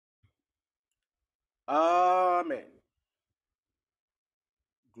Amen.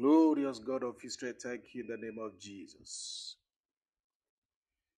 Glorious God of Israel, thank you in the name of Jesus.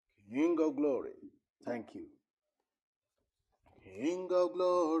 King of glory, thank you. King of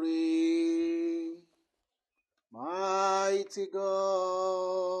glory, mighty God,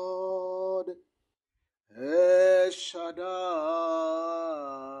 El Shaddai,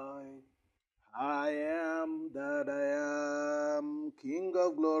 I am that I am, King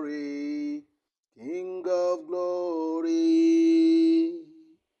of glory, King of glory,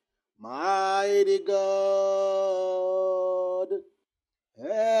 mighty God,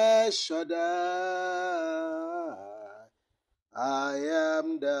 El Shaddai, I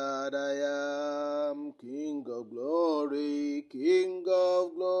am that I am, King of glory, King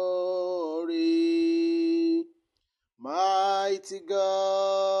of glory, mighty God,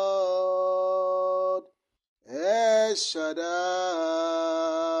 El Shaddai,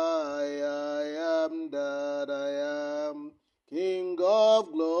 I am that I am, King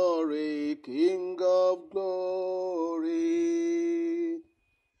of glory, King of glory,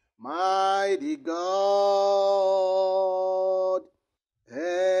 mighty God,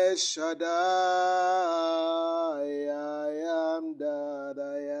 El Shaddai, I am that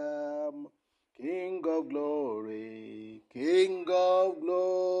I am, King of glory, King of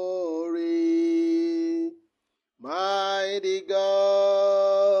glory, mighty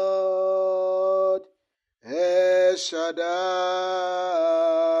God, El Shaddai,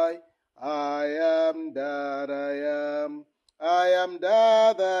 I am that I am, I am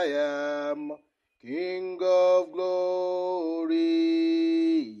that I am, King of glory,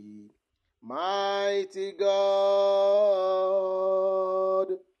 mighty God,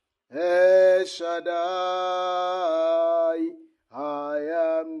 El Shaddai, I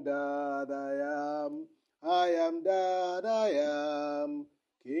am that I am, I am that I am,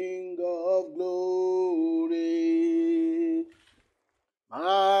 King of glory,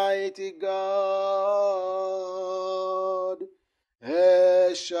 mighty God,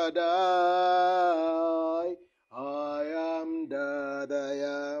 El Shaddai, I am that I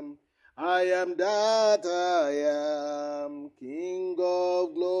am, I am that I am, King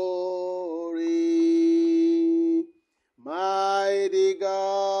of glory, mighty God,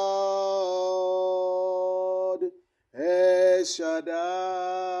 El Shaddai,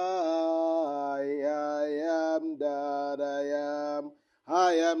 I am that I am,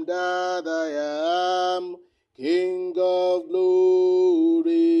 I am that I am, King of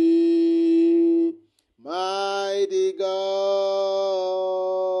glory, mighty God,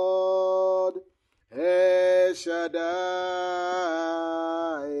 El Shaddai,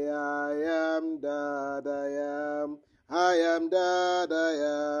 I am that I am, I am that I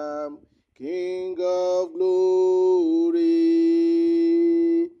am, King of glory,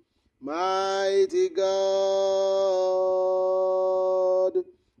 mighty God,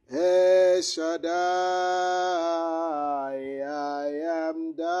 El Shaddai, I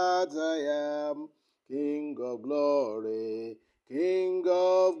am that I am, King of glory, King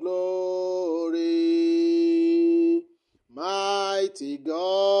of glory, mighty God,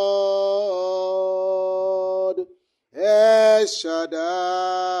 El Shaddai,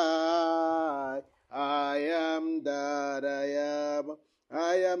 I am that I am,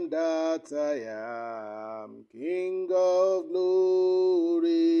 I am that I am, King of glory,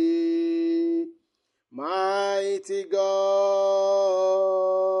 mighty God,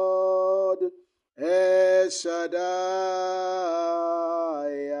 El Shaddai,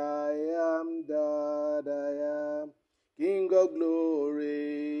 I am that I am, King of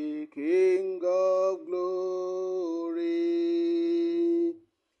glory, King of glory,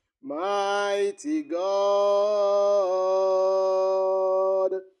 mighty God,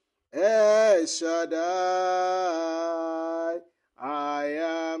 El Shaddai, I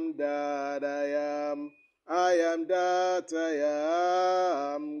am that I am, I am that I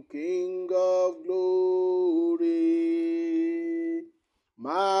am, King of glory,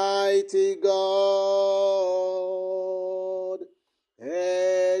 mighty God,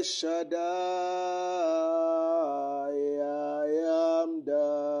 El Shaddai, I am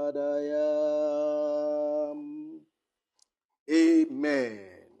that I am. Amen.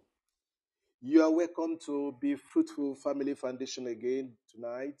 You are welcome to Be Fruitful Family Foundation again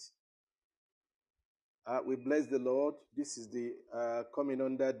tonight. We bless the Lord. This is the coming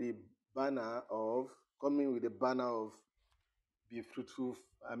with the banner of Be Fruitful,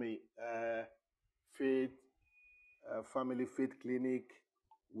 Faith, Family Faith Clinic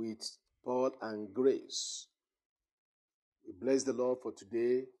with Paul and Grace. We bless the Lord for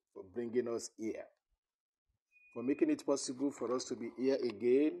today, for bringing us here, for making it possible for us to be here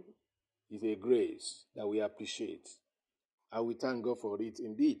again is a grace that we appreciate, and we thank God for it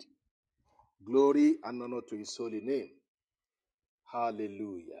indeed. Glory and honor to his holy name.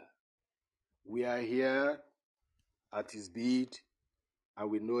 Hallelujah. We are here at his bid,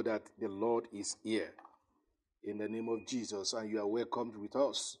 and we know that the Lord is here in the name of Jesus, and you are welcomed with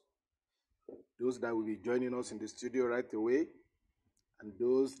us. Those that will be joining us in the studio right away, and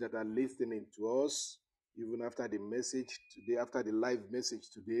those that are listening to us even after the message today, after the live message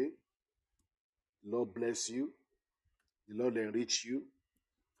today, Lord bless you. The Lord enrich you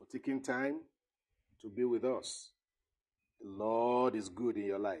for taking time to be with us. The Lord is good in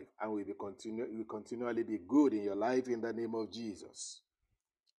your life, and will continually be good in your life in the name of Jesus.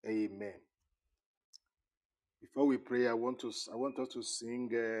 Amen. Before we pray, I want us to sing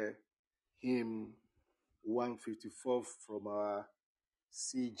hymn 154 from our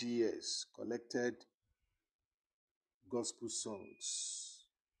CGS, Collected Gospel Songs.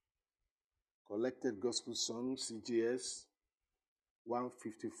 Collected Gospel Songs, CGS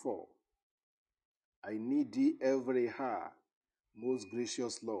 154. I need thee every hour, most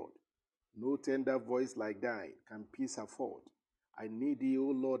gracious Lord. No tender voice like thine can peace afford. I need thee, O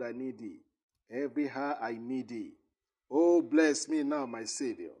Lord, I need thee. Every hour I need thee. Oh, bless me now, my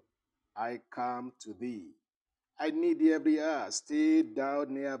Savior. I come to thee. I need thee every hour. Stay thou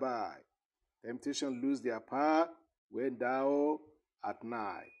nearby. Temptation lose their power when thou art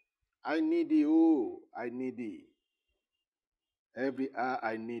nigh. I need thee, oh, I need thee. Every hour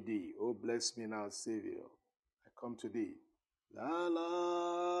I need thee. Oh, bless me now, Savior. I come to thee. La,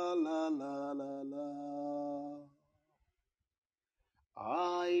 la, la, la, la, la.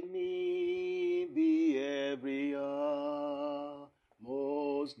 I need thee every hour,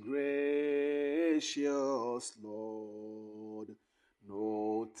 most gracious Lord.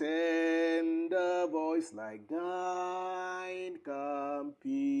 No tender voice like thine can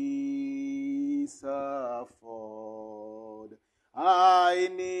peace afford. I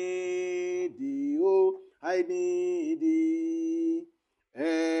need thee, oh, I need thee.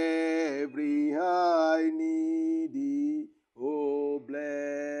 Every hour I need thee. Oh,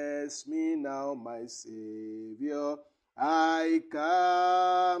 bless me now, my Savior. I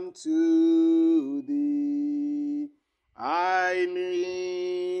come to thee. I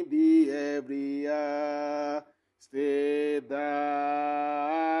need thee every hour. Stay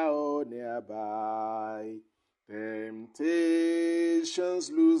thou nearby.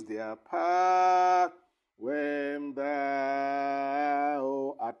 Temptations lose their power when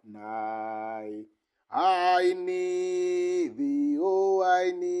thou art nigh. I need thee, oh,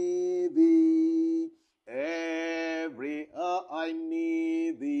 I need thee. Every hour I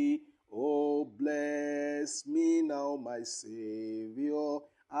need thee. Oh, bless me now, my Savior.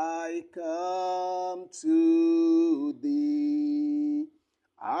 I come to thee.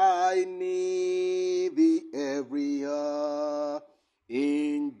 I need thee every hour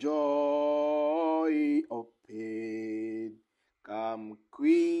in joy of pain. Come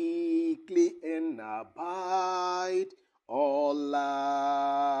quickly and abide, all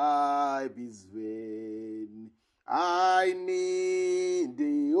life is vain. I need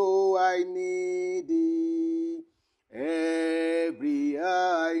thee, oh, I need thee. Every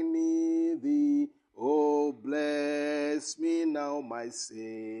hour I need thee. Oh, bless me now, my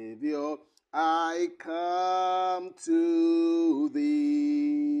Savior. I come to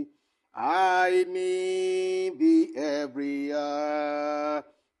thee. I need thee every hour.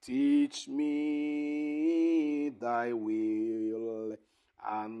 Teach me thy will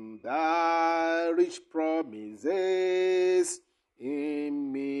and thy rich promises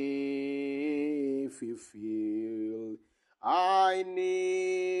in me fulfill. I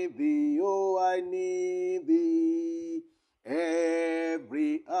need thee, oh, I need thee.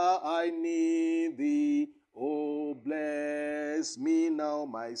 Every hour I need thee. Oh, bless me now,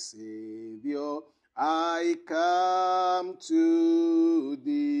 my Savior. I come to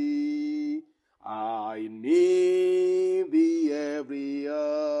thee. I need thee every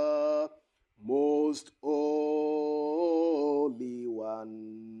hour, most holy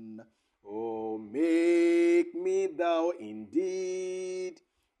one. Oh, make me thou indeed,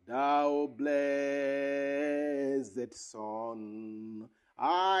 thou blessed Son.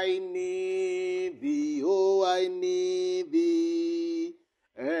 I need thee, oh, I need thee.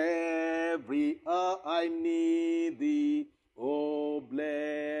 Every hour I need thee. Oh,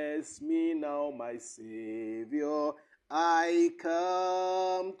 bless me now, my Savior. I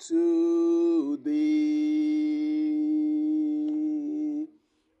come to thee.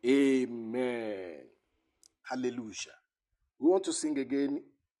 Amen. Hallelujah. We want to sing again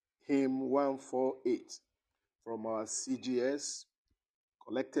hymn 148 from our CGS,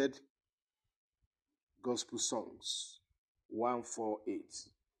 Collected Gospel Songs 148.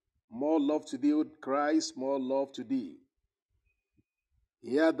 More love to thee, O Christ, more love to thee.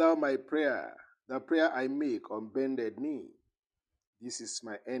 Hear thou my prayer, the prayer I make on bended knee. This is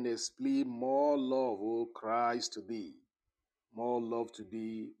my earnest plea, more love, O Christ, to thee. More love to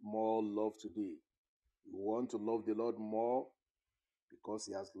thee, more love to thee. You want to love the Lord more because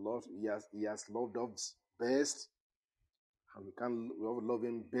He has loved us best, and we can't love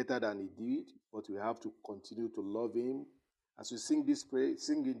Him better than He did, but we have to continue to love Him. As we sing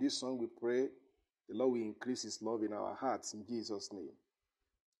in this song, we pray the Lord will increase His love in our hearts in Jesus' name.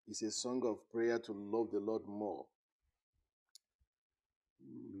 It's a song of prayer to love the Lord more.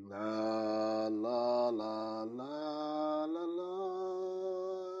 La la la la la la.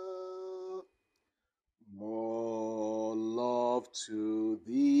 More love to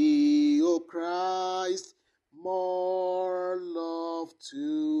thee, O Christ, more love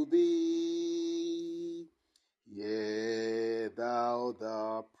to thee. Hear thou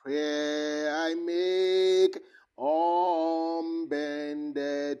the prayer I make on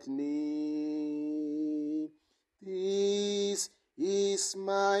bended knee. This is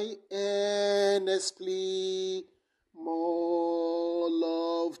my earnest plea, more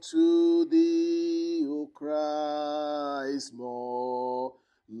love to thee, O Christ, more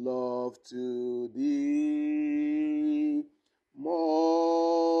love to thee,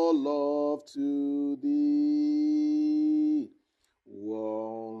 more love to thee.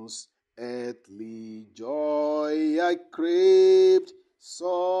 Once earthly joy I craved,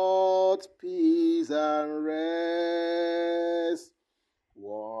 sought peace and rest.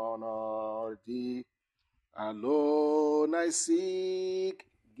 One of thee alone I seek,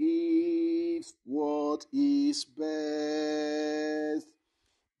 gives what is best.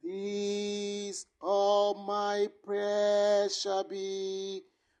 These all my prayers shall be,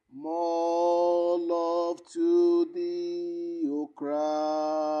 more love to thee, O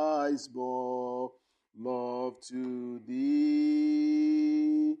Christ, more love to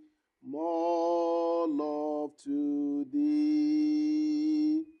thee, more love to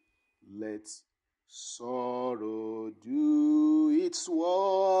thee. Let sorrow do its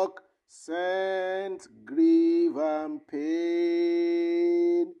work, send grief and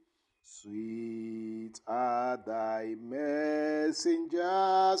pain. Sweet are thy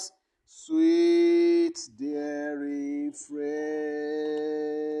messengers, sweet their refrain.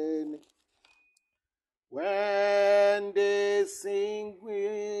 When they sing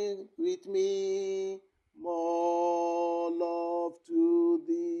with me, more love to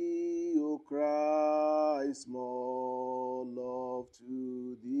thee, O Christ, more love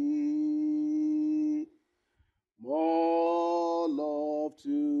to thee, more love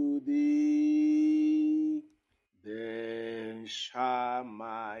to thee. Then shall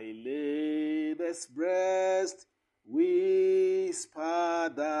my latest breast whisper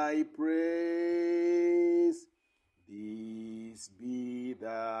thy praise. This be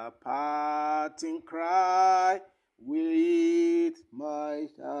the parting cry with my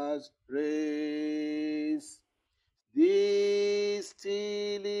heart raised. This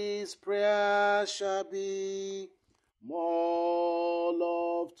still His prayer shall be, more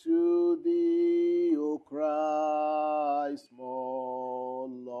love to thee, O Christ, more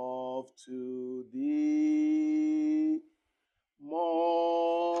love to thee,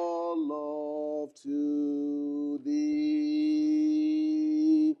 more love to thee.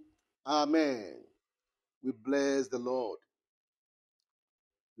 Amen. We bless the Lord.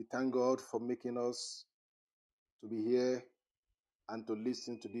 We thank God for making us to be here and to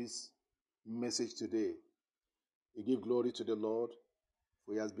listen to this message today. We give glory to the Lord,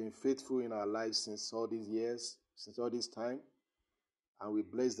 for He has been faithful in our lives since all these years, since all this time. And we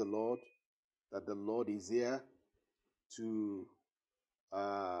bless the Lord that the Lord is here to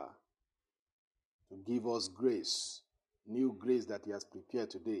give us grace, new grace that He has prepared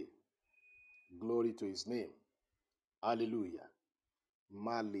today. Glory to His name. Hallelujah.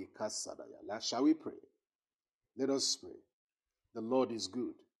 Shall we pray? Let us pray. The Lord is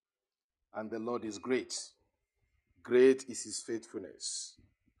good, and the Lord is great. Great is His faithfulness.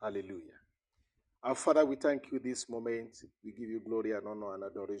 Hallelujah. Our Father, we thank You this moment. We give You glory and honor and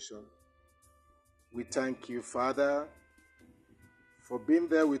adoration. We thank You, Father, for being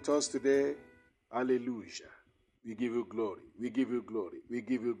there with us today. Hallelujah. We give You glory. We give You glory. We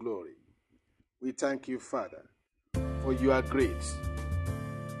give You glory. We thank You, Father, for You are great.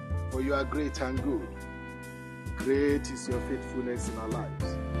 For You are great and good. Great is Your faithfulness in our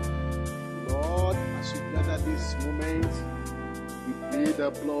lives. Lord, as we gather this moment, we plead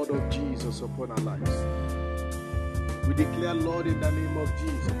the blood of Jesus upon our lives. We declare, Lord, in the name of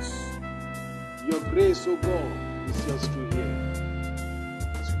Jesus, Your grace, O God, is yours through here.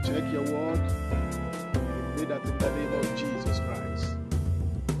 As you check your word, we pray that in the name of Jesus Christ,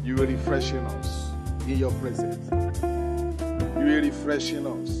 you will refreshing us in your presence. You will refreshing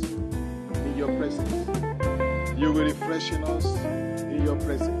us in your presence. You will refreshing us in your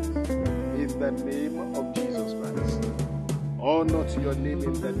presence. In the name of Jesus Christ. Honor to your name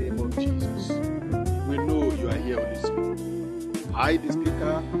in the name of Jesus. We know you are here, Holy Spirit. Hide the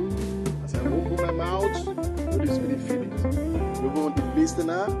speaker. As I open my mouth, Holy Spirit, fill it. We want the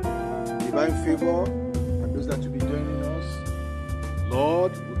listener, divine favor, and those that will be joining us.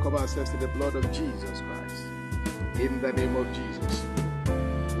 Lord, we cover ourselves in the blood of Jesus Christ. In the name of Jesus,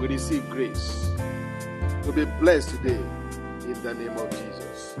 we receive grace to be blessed today. In the name of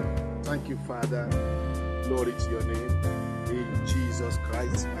Jesus. Thank you, Father. Glory to your name. In Jesus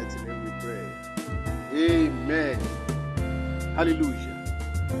Christ's mighty name we pray. Amen. Hallelujah.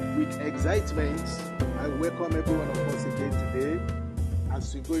 With excitement, I welcome every one of us again today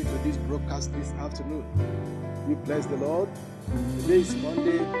as we go into this broadcast this afternoon. We bless the Lord. Today is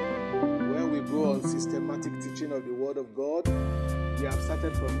Monday, where we go on systematic teaching of the Word of God. We have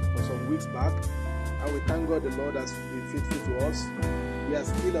started for some weeks back, and we thank God the Lord has been faithful to us. We are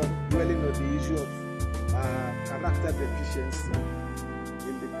still dwelling on the issue of character deficiency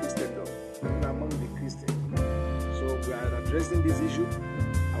in the Christendom, even among the Christians. So we are addressing this issue,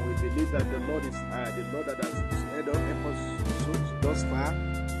 and we believe that the Lord is the Lord that has helped us thus far.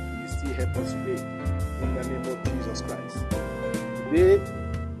 He will still help us today in the name of Jesus Christ. Today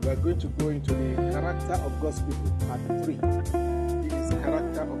we are going to go into the character of God's people, part 3. This is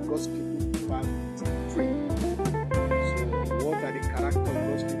character of God's people, part 3. So what are the character of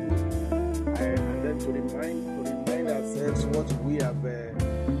God's people? And then to remind ourselves what we have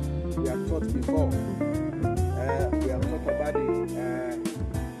taught before. We have talked about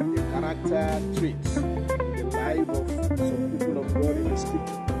the character traits in the life of some people of God in the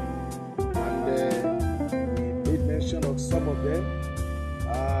Scripture, and we made mention of some of them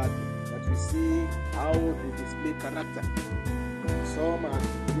that we see how they display character. Some are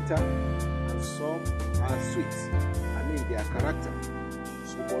bitter and some are sweet. Their character.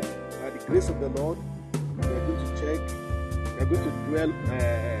 So, but by the grace of the Lord, we are going to check, we are going to dwell,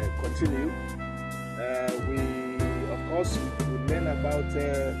 continue. We learn about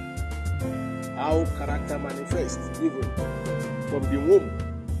how character manifests even from the womb.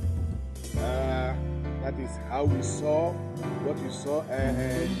 That is how we saw what we saw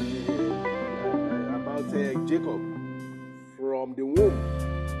about Jacob. From the womb,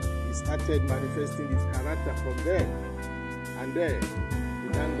 he started manifesting his character from there. And then, we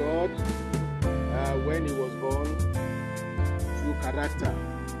thank God, when he was born, through character,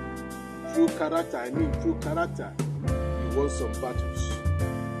 he won some battles.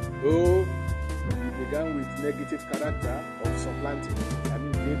 Though he began with negative character of supplanting,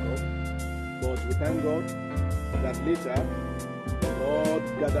 Jacob, but we thank God that later, the Lord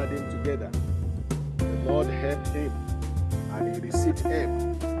gathered him together. The Lord helped him, and he received help.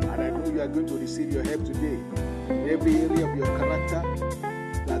 And I know you are going to receive your help today. In every area of your character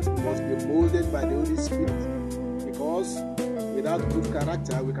that must be molded by the Holy Spirit. Because without good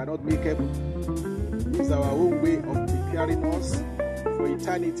character, we cannot make heaven. This is our own way of preparing us for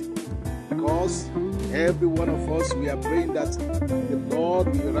eternity. Because every one of us, we are praying that the Lord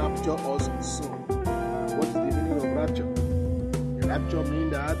will rapture us soon. What is the meaning of rapture? The rapture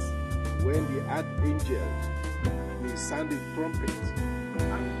means that when the archangels will sound the trumpet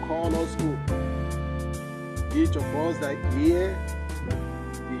and call us home, each of us that hear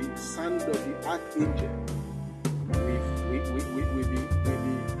the sound of the archangel will be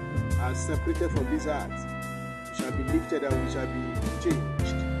separated from this earth. We shall be lifted and we shall be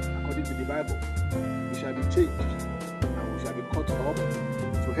changed. According to the Bible, we shall be changed and we shall be caught up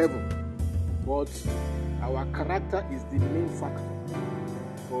to heaven. But our character is the main factor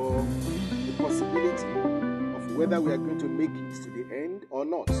for the possibility of whether we are going to make it to the end or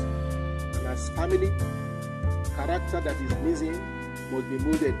not. And as family, character that is missing must be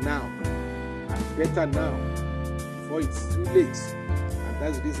molded now and better now before it's too late. And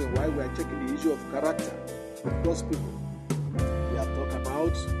that's the reason why we are checking the issue of character of God's people. We have talked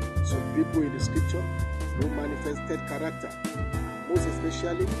about some people in the Scripture who manifested character, most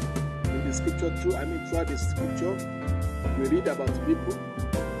especially in the Scripture. Throughout the Scripture, we read about people,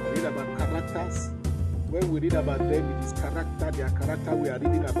 we read about characters. When we read about them, it is character, their character we are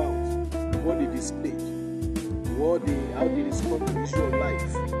reading about, what they displayed, how they respond to the issue of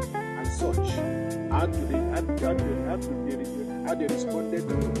life and such, how they responded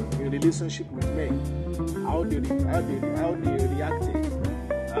to a relationship with men, how they reacted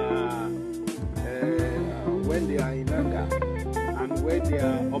when they are in anger and when they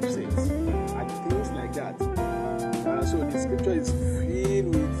are upset and things like that. So the scripture is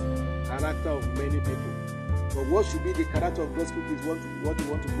filled with character of many people. But what should be the character of God's people is what we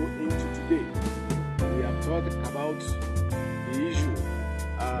want to go into today. We have talked about the issue.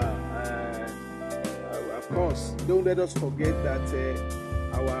 Of course, don't let us forget that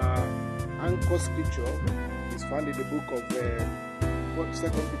our anchor scripture is found in the book of 2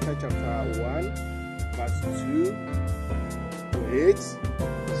 Peter chapter 1, verse 2 to 8.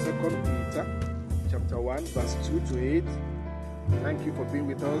 2 Peter chapter 1, verse 2 to 8. Thank you for being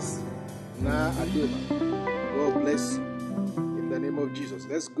with us. Na Adoma. God bless you in the name of Jesus.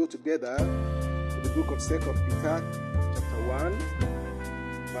 Let's go together to the book of 2 Peter chapter 1,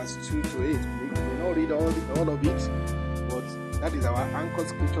 verse 2 to 8. We may not read all of it, but that is our anchor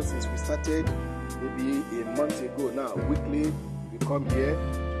scripture since we started maybe a month ago now. Weekly, we come here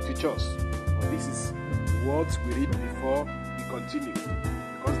to teach us. But this is what we read before we continue,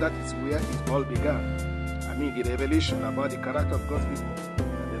 because that is where it all began. I mean, the revelation about the character of God's people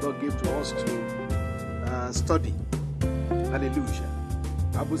that the Lord gave to us to study. Hallelujah.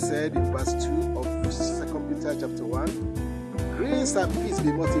 Bible said in verse 2 of 2 Peter chapter 1, grace and peace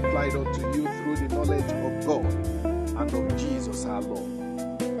be multiplied unto you through the knowledge of God and of Jesus our Lord,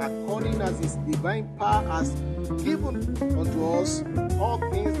 according as his divine power has given unto us all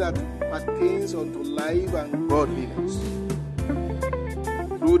things that pertains unto life and godliness,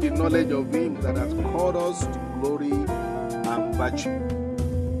 through the knowledge of him that has called us to glory and virtue.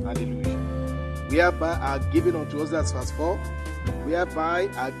 Hallelujah. Whereby are given unto us, that's verse 4, whereby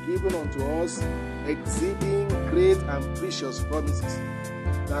are given unto us exceeding great and precious promises,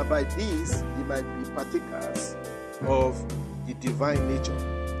 that by these ye might be partakers of the divine nature,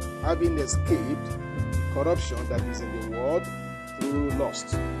 having escaped the corruption that is in the world through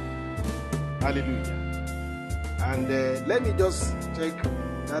lust. Hallelujah. And let me just check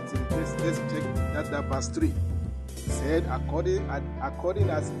that. Let's check that verse 3. It said, according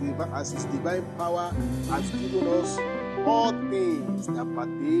as his divine power has given us all things that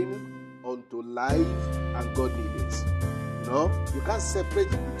pertain unto life and godliness. You can't separate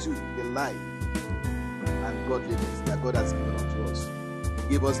the two, the life and godliness that God has given unto us. He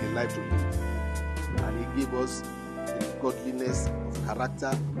gave us a life to live, and he gave us the godliness of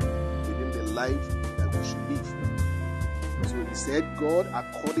character within the life that we should live. So he said, God,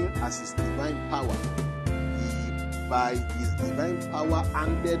 according as his divine power, by his divine power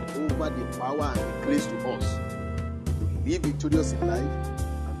handed over the power and the grace to us to live victorious in life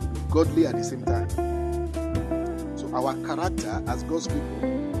and to be godly at the same time. So our character as God's people,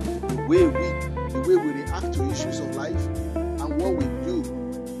 the way we react to issues of life and what we do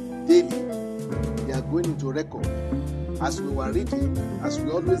daily, they are going into record. As we were reading, as we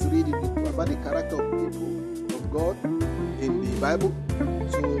always read about the character of people of God in the Bible.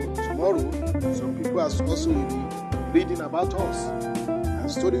 So tomorrow, some people also will be reading about us, and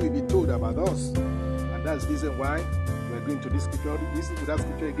story will be told about us. And that's the reason why we're going to this scripture. Listen to that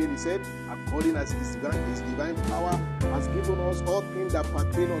scripture again. He said, according as his divine power has given us all things that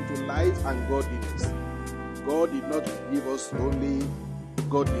pertain unto life and godliness. God did not give us only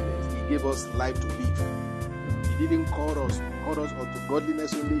godliness. He gave us life to live. He didn't call us unto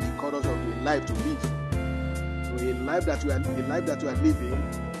godliness only. He called us unto a life to live. So a life that we are living,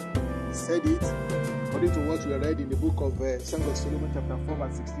 he said it according to what we read in the book of Song of Solomon chapter 4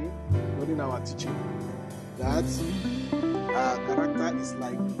 verse 16, during our teaching, that character is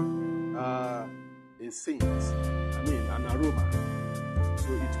like a scent, an aroma.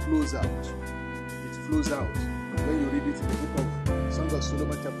 So it flows out. It flows out. When you read it in the book of Song of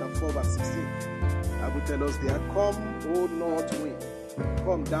Solomon chapter 4 verse 16, I will tell us there, come, O north wind,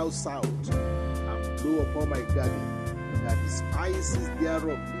 come thou south, and blow upon my garden, that the spices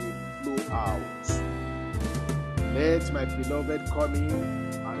thereof may flow out. Let my beloved come in,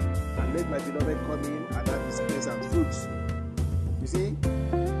 and let my beloved come in and have his pleasant fruits. You see,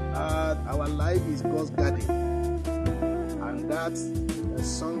 our life is God's garden, and that's the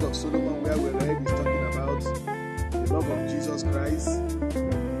Song of Solomon where we read is talking about the love of Jesus Christ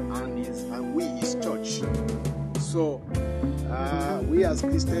and we, his church. So we as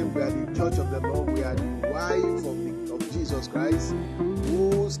Christians, we are the church of the Lord. We are the wife of Jesus Christ,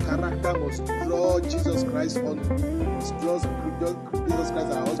 whose character must draw Jesus Christ our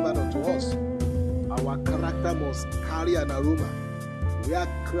husband unto us. Our character must carry an aroma, where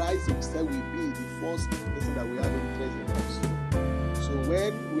Christ himself will be the first person that we have interest in us. So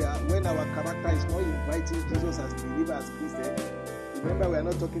when our character is not inviting Jesus as believer, as Christian, remember we are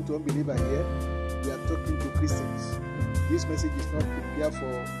not talking to unbeliever here, we are talking to Christians. This message is not prepared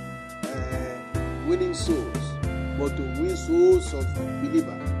for winning souls, but to win souls of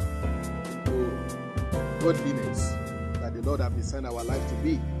believers into godliness that the Lord has designed our life to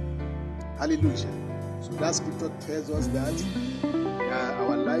be. Hallelujah. So that scripture tells us that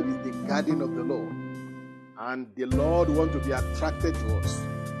our life is the garden of the Lord. And the Lord wants to be attracted to us.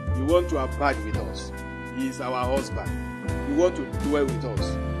 He wants to abide with us. He is our husband. He wants to dwell with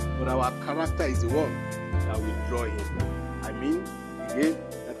us. But our character is the one that will draw him. I mean, again,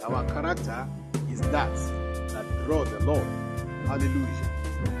 that our character is that draw the Lord. Hallelujah.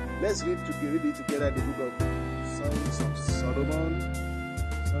 Let's read it together in the book of Songs of Solomon.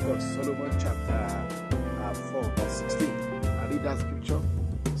 Song of Solomon chapter 4 verse 16. I read that scripture.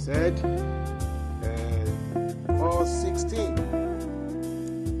 It said, 4:16.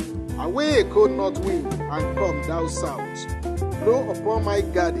 Awake, O north wind, and come, thou south. Blow upon my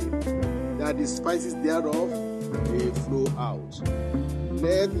garden, that the spices thereof may flow out.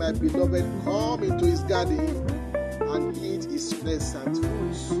 Let my beloved come into his garden, and eat his pleasant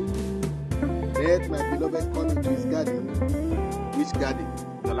fruits. Let my beloved come into his garden. Which garden?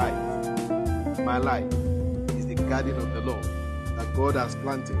 Your life. My life is the garden of the Lord that God has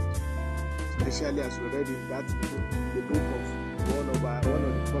planted. Especially as we read in that the book of one of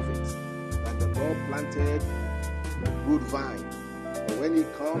the prophets, that the Lord planted good vine. But when he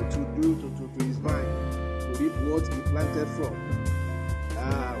come to his vine to reap what he planted from,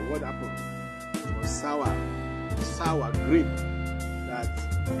 what happened? It was sour grape that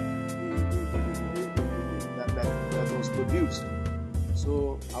was produced.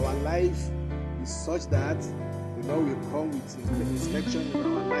 So our life is such that the Lord will come with inspection in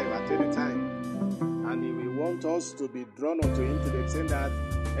our life at any time. And he will want us to be drawn unto him to the extent that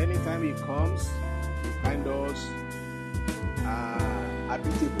anytime he comes, he find us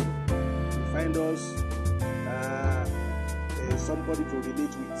habitable. He find us somebody to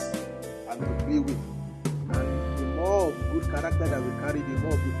relate with and to be with. And the more of good character that we carry, the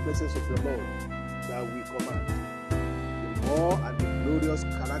more of the presence of the Lord that we command. The more and the glorious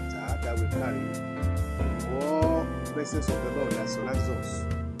character that we carry, the more presence of the Lord that surrounds us.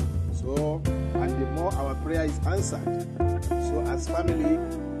 So, and the more our prayer is answered. So as family,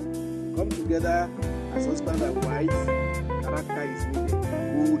 come together as husband and wife, character is needed.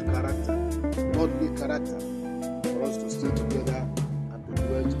 Good character, godly character, for us to stay together and to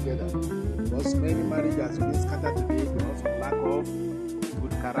dwell together. Because many marriages have been scattered today because of lack of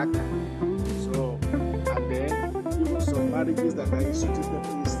good character. So, and then even some marriages that are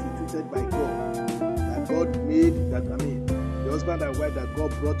instituted by God, that God made, the husband and wife that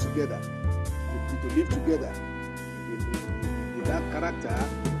God brought together to live together, if that character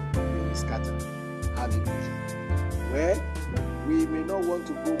will be scattered. Hallelujah. Well, we may not want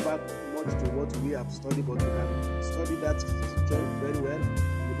to go back much to what we have studied, but we can study that very well in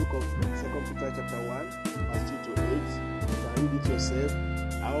the book of 2 Peter chapter 1, verse 2 to 8. You can read it yourself,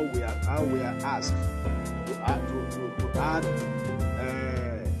 how we are asked to add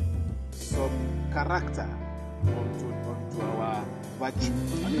some character onto our virtue.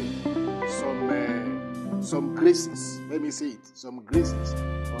 Some graces. Let me say it. Some graces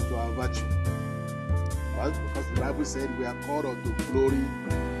onto our virtue. Because the Bible said we are called unto glory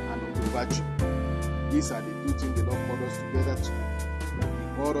and unto virtue. These are the two things the Lord called us together to.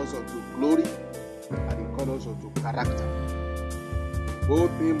 He called us unto glory and He called us unto character.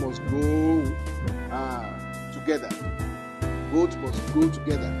 Both things must go together. Both must go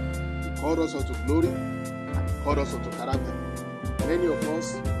together. He called us unto glory and He called us unto character. Many of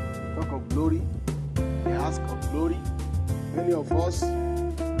us talk of glory, we ask of glory. Many of us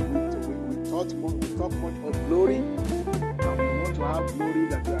we talk much of glory, and we want to have glory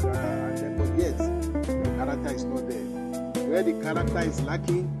that we are, and then forget the character is not there. Where the character is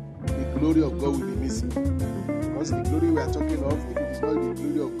lacking, the glory of God will be missing. Because the glory we are talking of, if it is not the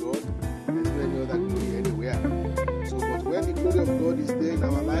glory of God, there's no any other glory anywhere. So, but when the glory of God is there in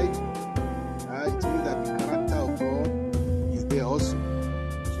our life, it means that the character of God is there also.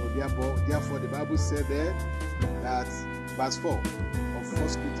 So therefore, the Bible said there that verse 4 of 1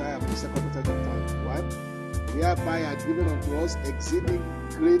 Peter and 2 Peter chapter 1, whereby are given unto us exceeding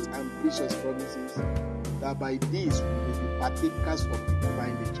great and precious promises, that by these we may be partakers of the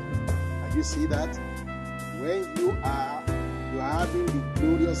divine nature. And you see that when you are having the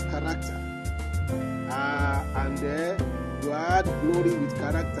glorious character, and you add glory with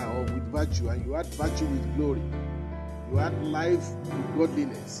character or with virtue, and you add virtue with glory, you add life with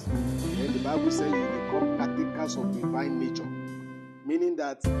godliness, then the Bible says you become partakers of divine nature, meaning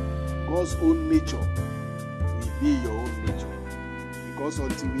that God's own nature will be your own nature. Because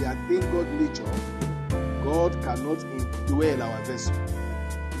until we attain God's nature, God cannot indwell our vessel.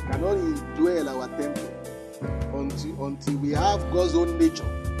 He cannot indwell our temple until we have God's own nature.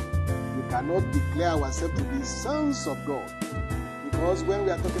 We cannot declare ourselves to be sons of God. Because when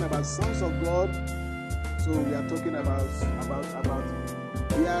we are talking about sons of God, so we are talking about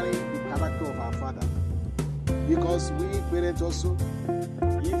bearing the character of our Father. Because we parents also,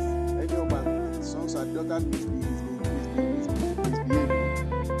 if any of our sons or daughters misbehaving,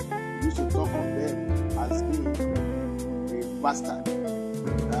 we used to talk of them as being a bastard.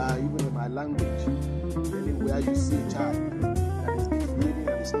 Even in my language, anywhere you see a child that is misbehaving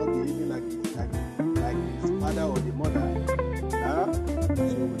and is not behaving like his father or the mother,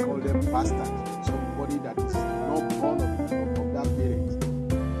 so we call them bastard. Somebody that is not born of that parent,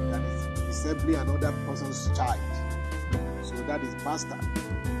 that is simply another person's child. So that is bastard.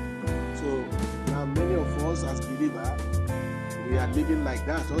 So now many of us as believers, we are living like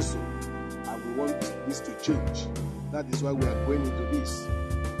that also, and we want this to change. That is why we are going into this.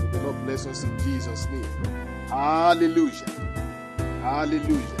 May the Lord bless us in Jesus' name. Hallelujah.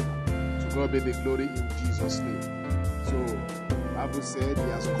 Hallelujah. To God be the glory in Jesus' name. So the Bible said He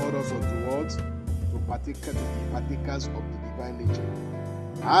has called us unto what? To be partakers of the divine nature.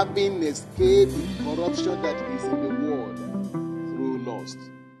 Having escaped the corruption that is in the world through lust.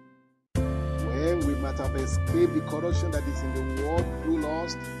 When we might have escaped the corruption that is in the world through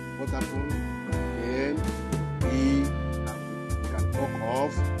lust, what happened? Then we can talk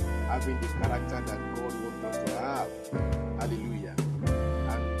of having the character that God wants us to have. Hallelujah.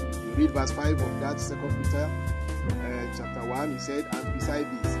 And if you read verse 5 of that 2 Peter chapter 1, he said, and beside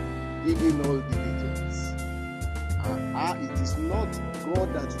this, giving all diligence. It is not God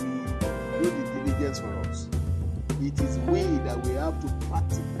that will do the diligence for us. It is we that we have to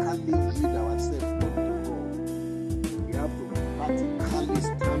practically yield ourselves unto God. We have to practically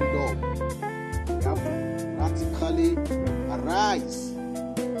stand up. We have to practically arise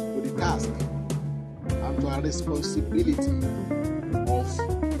to the task and to our responsibility of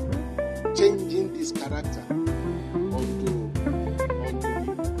changing this character unto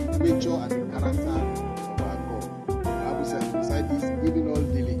the nature and the character of our God. The Bible says, beside this, giving all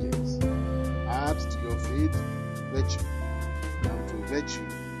diligence, add to your faith virtue, and to virtue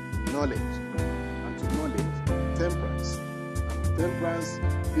knowledge, and to knowledge temperance, and to temperance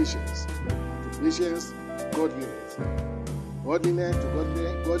patience, and to patience godliness, godliness to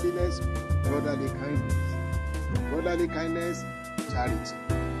godliness brotherly kindness, brotherly kindness charity.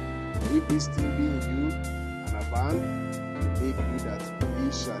 If this thing be in you and abound, will make you that ye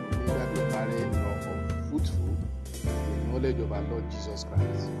shall neither be barren nor unfruitful in the knowledge of our Lord Jesus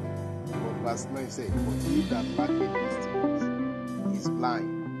Christ. But verse 9 said, but he that lacketh these things is blind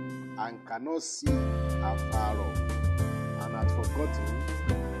and cannot see afar off, and hath forgotten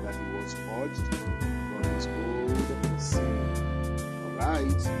that he was purged from his old sin.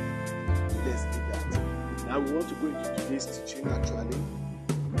 Alright, let's do that. Now we want to go into today's teaching actually.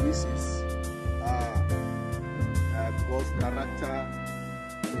 This is God's character,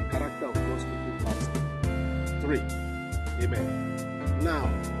 the character of God's people part 3. Amen. Now,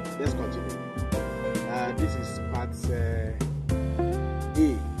 let's continue. This is part A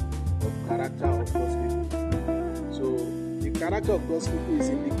of character of God's people. So, the character of God's people is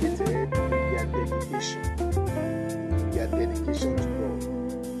indicated in their dedication. Their dedication to God.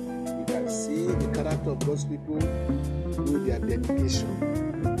 You can see the character of God's people through their dedication.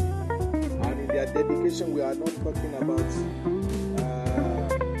 And in their dedication, we are not talking about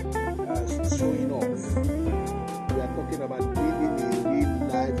showing off. We are talking about living a real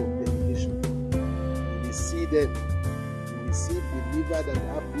life of dedication. You will see them. You will see believers that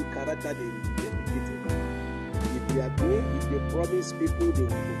have good character, they will be dedicated. If they promise people, they will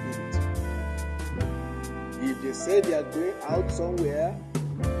fulfill it. If they say they are going out somewhere,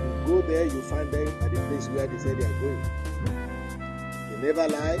 you go there, you find them at the place where they say they are going. They never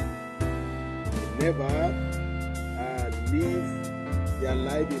lie. They never live their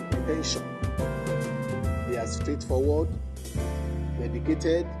life in pretension. They are straightforward,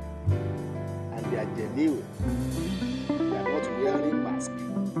 dedicated, and they are genuine. They are not wearing masks.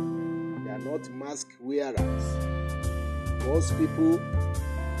 They are not mask wearers. Most people,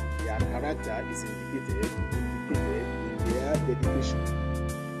 their character is indicated in their dedication.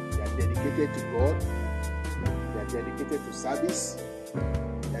 They are dedicated to God. They are dedicated to service.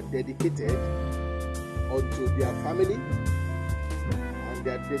 They are dedicated unto their family. And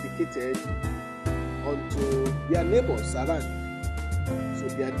they are dedicated unto their neighbors around. So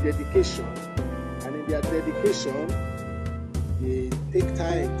their dedication, and in their dedication, they take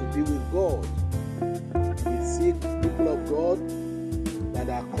time to be with God. They seek people of God that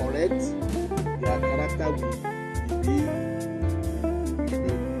are correct. Their character will be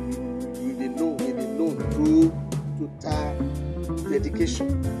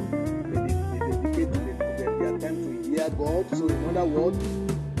dedication. They dedicate their time to hear God. So in other words,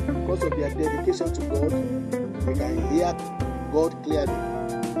 because of their dedication to God, they can hear God clearly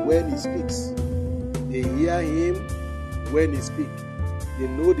when He speaks. They hear Him when He speaks. They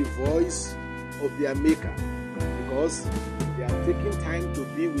know the voice of their Maker because they are taking time to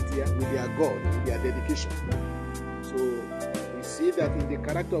be with their God in their dedication. So we see that in the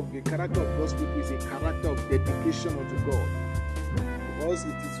character of God's people is a character of dedication unto God. Because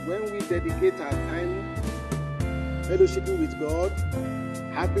it is when we dedicate our time fellowshipping with God,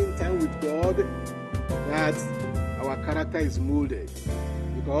 having time with God, that our character is molded.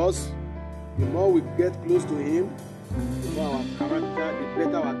 Because the more we get close to Him, the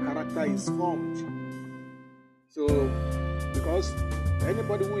better our character is formed. So, because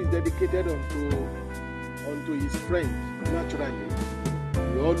anybody who is dedicated unto his friend, naturally,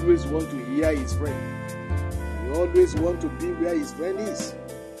 you always want to hear his friend. You always want to be where his friend is.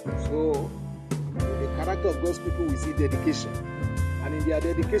 So, in the character of God's people, we see dedication. And in their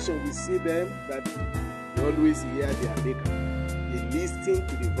dedication, we see them that they always hear their Maker. They listen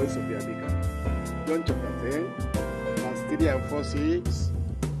to the voice of their Maker. John chapter 10, verse 3 and 4 says,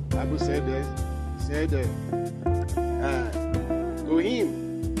 the Bible said, to him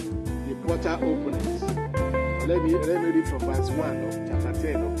the portal openeth. Let me read from verse 1 of chapter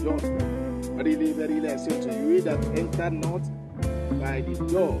 10 of John. Verily, verily, I say to you, he that enter not by the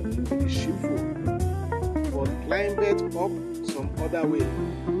door into the sheepfold, but climbeth up some other way,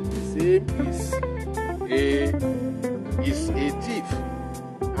 the same is a thief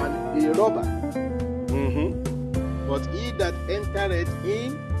and a robber. But he that entereth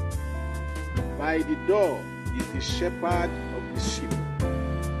in by the door is the shepherd of the sheep.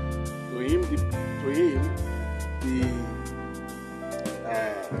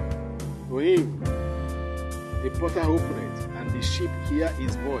 To him the porter openeth, and the sheep hear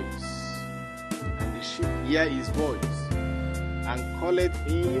his voice. And the sheep hear his voice, and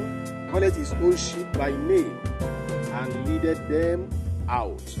calleth his own sheep by name, and leadeth them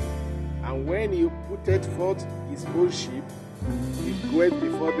out. And when he putteth forth his own sheep, he goeth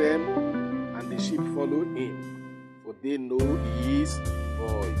before them, and the sheep follow him, for they know his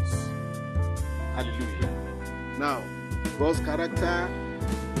voice. Hallelujah. Now, God's character,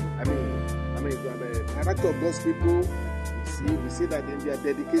 the character of God's people, we see that in their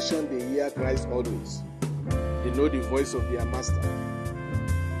dedication they hear Christ always. They know the voice of their master.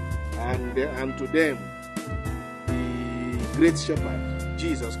 And to them, the great shepherd,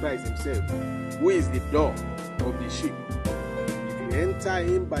 Jesus Christ himself, who is the door of the sheep. If you enter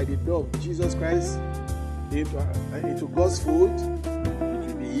in by the door of Jesus Christ into God's fold, it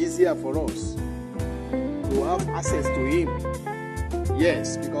will be easier for us to have access to Him.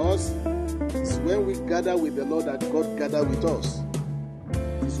 Yes, because it's when we gather with the Lord that God gathers with us.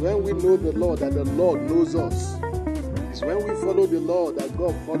 It's when we know the Lord that the Lord knows us. It's when we follow the Lord that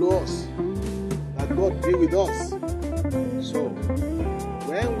God follows us, that God be with us. So,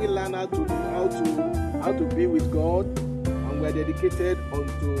 when we learn how to be with God, and we're dedicated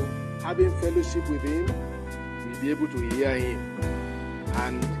unto having fellowship with Him, we'll be able to hear Him.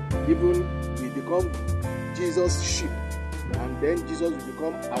 And even we become Jesus' sheep, and then Jesus will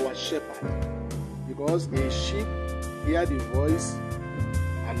become our shepherd. Because a sheep hear the voice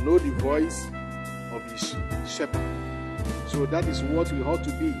and know the voice of his shepherd. So that is what we ought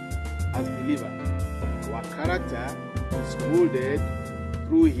to be as believers. Our character is molded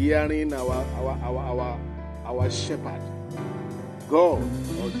through hearing our shepherd, God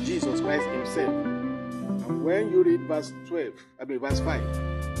or Jesus Christ Himself. And when you read verse 5,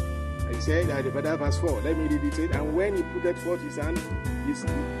 he said at verse 4, let me read it. And when he putteth forth his hand,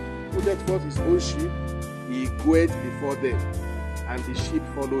 putteth forth his own sheep, he goeth before them, and the sheep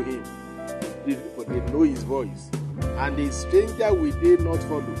follow him, for they know his voice. And a stranger will they not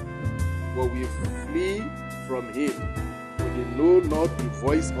follow, but will flee from him, for they know not the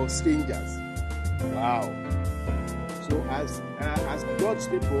voice of strangers. Wow. So as God's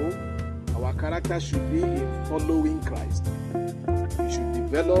people, our character should be in following Christ. We should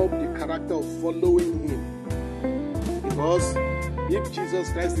develop the character of following Him. Because if Jesus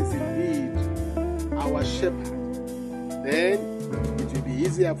Christ is indeed our shepherd, then it will be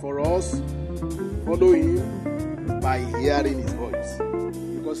easier for us to follow Him by hearing His voice.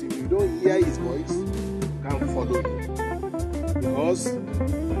 Because if you don't hear His voice, you can't follow Him. Because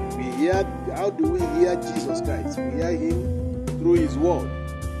how do we hear Jesus Christ? We hear Him through His word.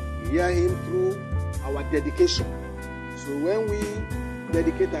 We hear Him through our dedication. So when we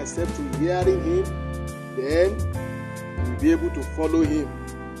dedicate ourselves to hearing Him, then we'll be able to follow Him,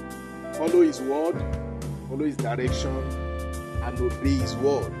 follow His word, follow His direction, and obey his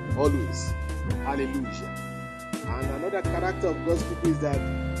word always. Hallelujah. And another character of God's people is that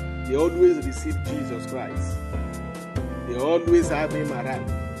they always receive Jesus Christ. They always have him around.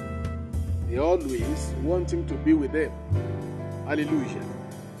 They always want him to be with them. Hallelujah.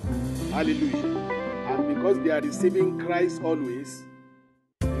 Hallelujah. And because they are receiving Christ always,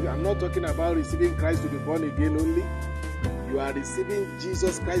 I'm not talking about receiving Christ to be born again only. You are receiving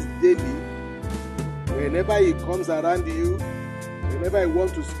Jesus Christ daily. Whenever he comes around you, whenever he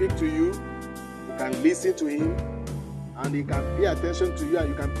wants to speak to you, you can listen to him, and he can pay attention to you, and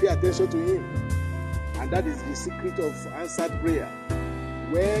you can pay attention to him. And that is the secret of answered prayer.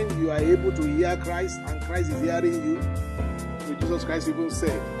 When you are able to hear Christ and Christ is hearing you, so Jesus Christ even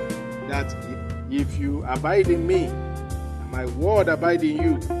said that if you abide in me and my word abide in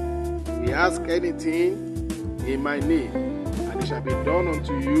you, we ask anything in my name, and it shall be done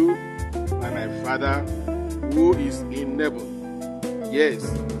unto you by my Father who is in heaven. Yes,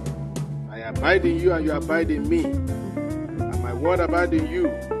 I abide in you and you abide in me, and my word abide in you,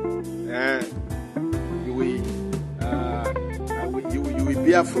 and you will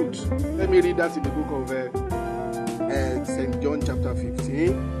bear fruit. Let me read that in the book of St. John chapter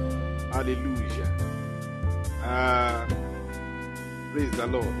 15. Hallelujah. Praise the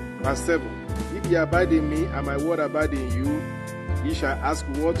Lord. Verse 7. If ye abide in me and my word abide in you, ye shall ask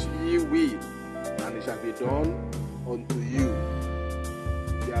what ye will, and it shall be done unto you.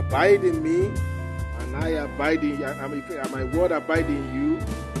 Ye abide in me, and I abide in you, and my word abide in you,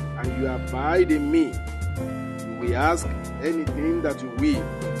 and you abide in me. You will ask anything that you will,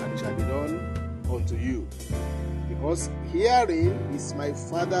 and it shall be done unto you. Because herein is my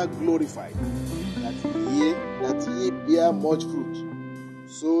Father glorified, that ye bear much fruit.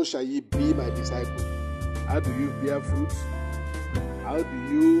 So shall ye be my disciple. How do you bear fruit? How do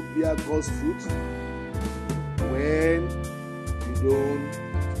you bear God's fruit? When you don't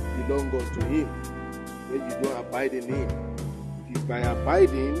belong unto him, when you don't abide in him. It is by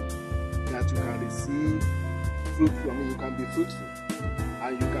abiding that you can receive fruit from him. You can be fruitful,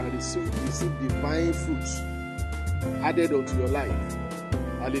 and you can receive divine fruits added unto your life.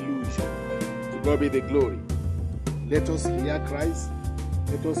 Hallelujah. To God be the glory. Let us hear Christ.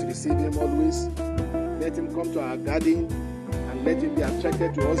 Let us receive him always. Let him come to our garden, and let him be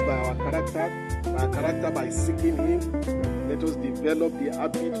attracted to us by our character, by seeking him. Let us develop the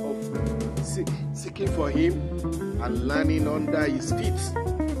habit of seeking for him and learning under his feet.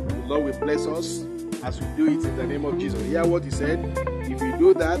 The Lord will bless us as we do it in the name of Jesus. Hear what he said. If we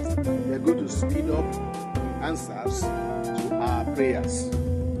do that, we are going to speed up the answers to our prayers.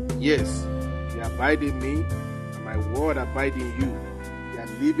 Yes, if you abide in me, and my word abide in you. You are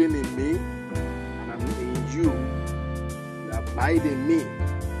living in me, and I'm in you. You abide in me.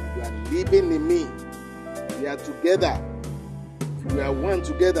 You are living in me. We are together. If we are one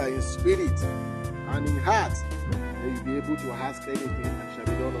together in spirit and in heart, then you'll be able to ask anything and shall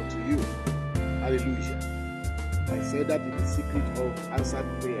be done unto you. Hallelujah. I said that is the secret of answered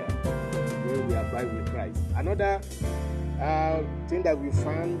prayer when we abide with Christ. Another thing that we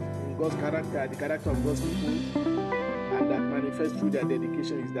found in God's character, the character of God's people, and that manifests through their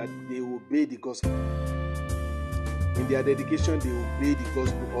dedication, is that they obey the gospel. In their dedication, they obey the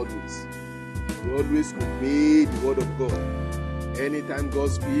gospel always. They always obey the word of God. Anytime God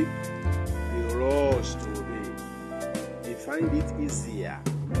speaks, they rush to obey. They find it easier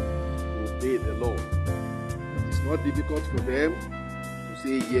to obey the Lord. It's not difficult for them to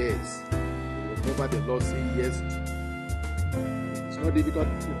say yes to whatever the Lord says yes to. It's not difficult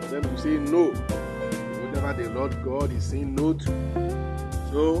for them to say no to whatever the Lord God is saying no to.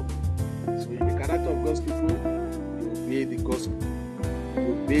 So in the character of God's people, they obey the gospel. They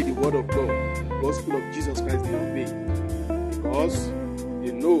obey the word of God. The gospel of Jesus Christ they obey. Because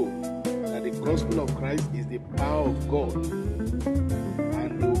they know that the gospel of Christ is the power of God,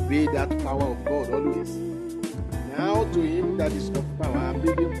 and they obey that power of God always. Now to him that is of power, I'm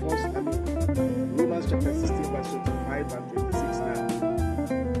reading Romans chapter 16 verse 25 and 26 now.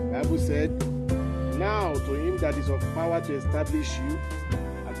 The Bible said, now to him that is of power to establish you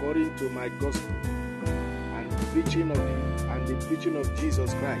according to my gospel, and the preaching of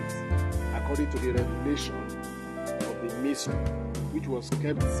Jesus Christ according to the revelation of the mystery, which was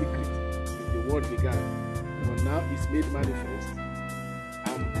kept secret since the world began, but now is made manifest,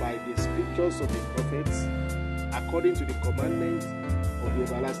 and by the scriptures of the prophets, according to the commandments of the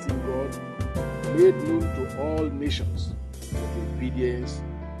everlasting God, made known to all nations for the obedience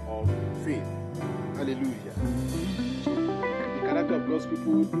of faith. Hallelujah. So, the character of God's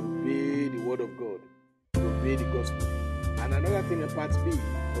people, they obey the word of God, they obey the gospel. And another thing in part B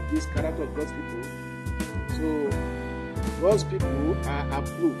of this character of God's people, so God's people are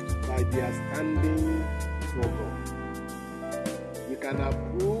approved by their standing before God. We can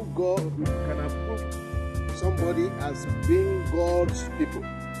approve God, we can approve somebody as being God's people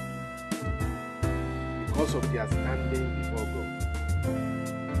because of their standing before God.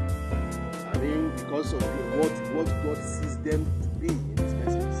 I mean, because of what God sees them to be in His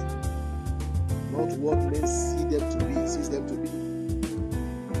presence, not what men sees them to be.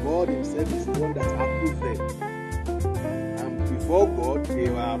 God Himself is the one that approves them. And before God, they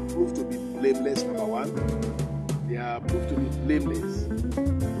are approved to be blameless, number one. They are approved to be blameless.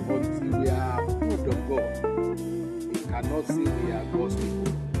 Until we are approved of God, we cannot say we are God's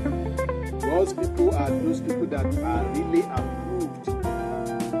people. God's people are those people that are really approved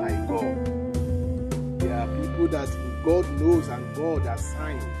by God. They are people that God knows and God has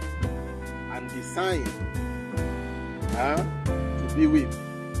signed and designed to be with.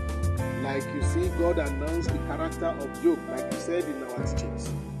 Like you see, God announced the character of Job, like you said in our teachings,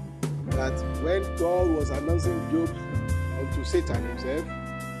 that when God was announcing Job unto Satan himself,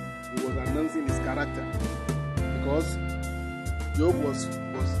 He was announcing his character, because Job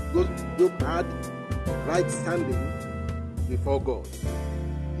had right standing before God.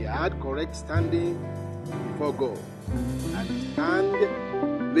 He had correct standing before God, and he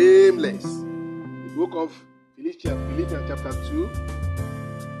stand blameless. The book of Philippians chapter 2,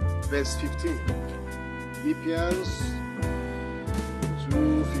 verse 15. Philippians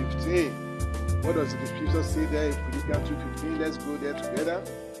 2:15. What does the scripture say there in Philippians 2:15? Let's go there together.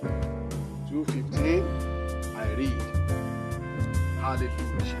 2:15. I read.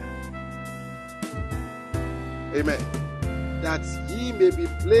 Hallelujah. Amen. That ye may be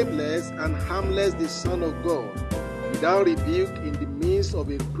blameless and harmless, the Son of God, without rebuke, in the midst of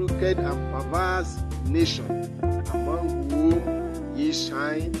a crooked and perverse nation, among whom ye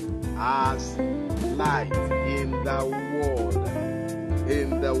shine as light in the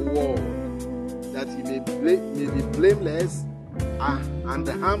world, that he may be blameless and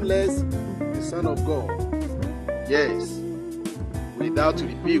harmless, the Son of God. Yes, without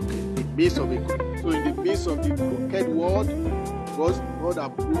rebuke, in the midst of the crooked world, God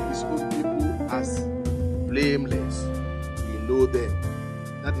approved His own people as blameless. We know them.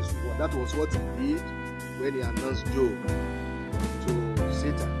 That was what He did when He announced Job to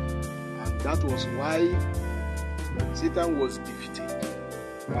Satan. And that was why Satan was defeated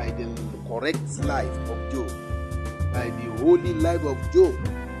by the correct life of Job, by the holy life of Job.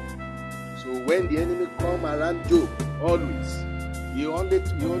 So when the enemy come around Job, always, he only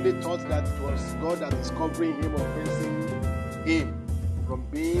thought that it was God that is covering him or fencing him from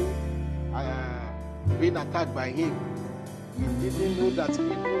being attacked by him. He didn't know that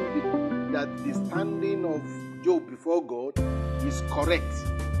that the standing of Job before God is correct,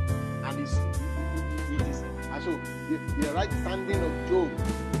 and it is. And so the right standing of Job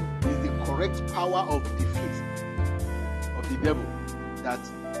is the correct power of defeat of the devil that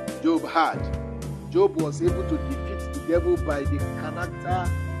Job had. Job was able to defeat the devil by the character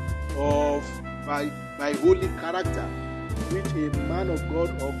by holy character, which a man of God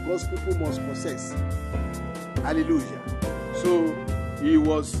or God's people must possess. Hallelujah. So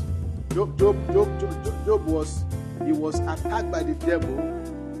Job was attacked by the devil,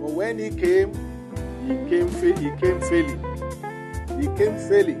 but when he came failing. He came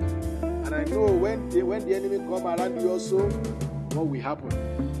failing. And I know when the enemy come around you also, what will happen?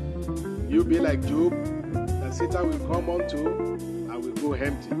 You'll be like Job, that Satan will come unto and will go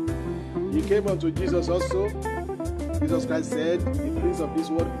empty. He came unto Jesus also. Jesus Christ said, the prince of this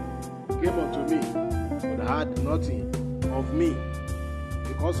world came unto me, but had nothing of me.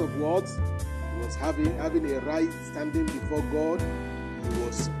 Because of what? He was having a right standing before God. He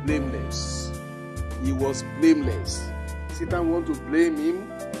was blameless. He was blameless. Satan wanted to blame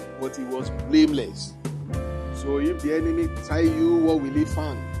him, but he was blameless. So if the enemy tell you, what will he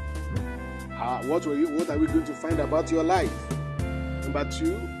find? What are we going to find about your life? Number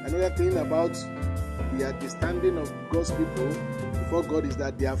two, another thing about the standing of God's people before God is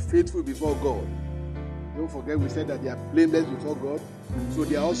that they are faithful before God. Don't forget, we said that they are blameless before God, so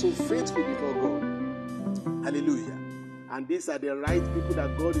they are also faithful before God. Hallelujah. And these are the right people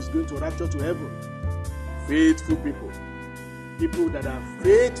that God is going to rapture to heaven. Faithful people. People that are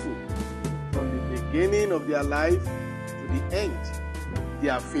faithful from the beginning of their life to the end. They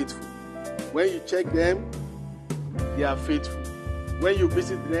are faithful. When you check them, they are faithful. When you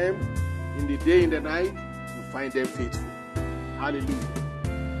visit them in the day, in the night, you find them faithful. Hallelujah.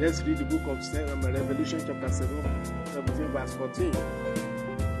 Let's read the book of Revelation chapter 17 verse 14.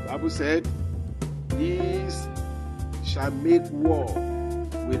 The Bible said, these shall make war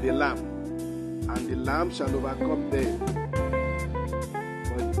with the Lamb, and the Lamb shall overcome them.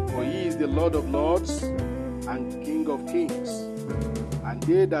 For he is the Lord of lords and King of kings, and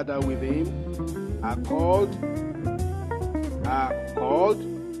they that are with him are called,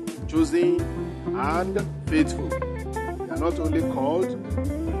 chosen, and faithful. They are not only called,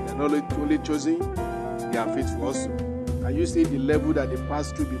 they are not only chosen, they are faithful also. Can you see the level that they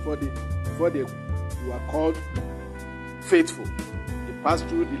passed through before they were called faithful? They passed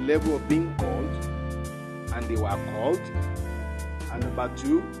through the level of being called, and they were called. And number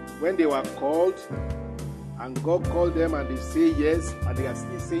 2, when they were called, and God called them, and they say yes, and they are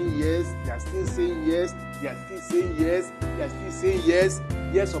still saying yes, they are still saying yes, they are still saying yes, they are still saying yes,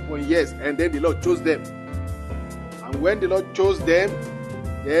 yes upon yes, and then the Lord chose them. And when the Lord chose them,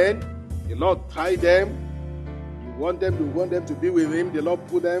 then the Lord tried them. He wanted them to be with him. The Lord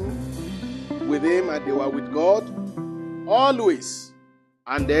put them with him, and they were with God always.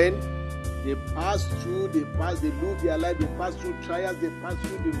 And then they passed through, they lived their life, they passed through trials, they passed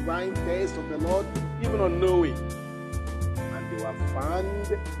through divine tests of the Lord, even unknowing. And they were found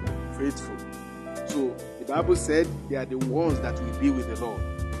faithful. So the Bible said they are the ones that will be with the Lord.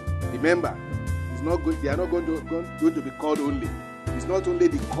 Remember, they are not going to be called only. It's not only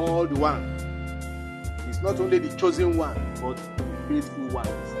the called one. It's not only the chosen one, but the faithful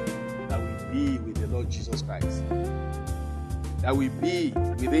ones that will be with the Lord Jesus Christ. That will be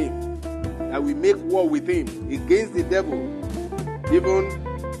with him. That will make war with him against the devil. Even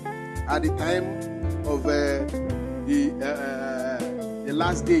at the time of the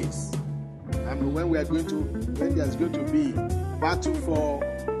last days. And when there's going to be battle for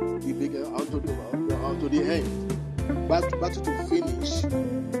unto the end, battle to finish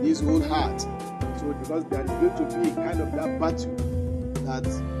this whole heart. So because there is going to be kind of that battle that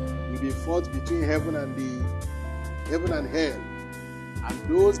will be fought between heaven and hell, and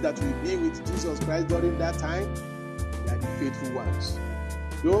those that will be with Jesus Christ during that time, they are the faithful ones.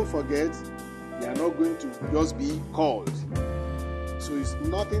 Don't forget, they are not going to just be called. So it's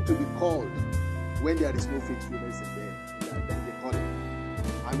nothing to be called when there is no faithfulness in them. They call it.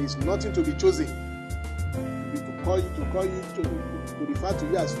 And it's nothing to be chosen. To refer to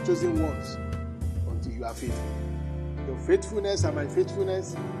you as chosen ones until you are faithful. Your faithfulness and my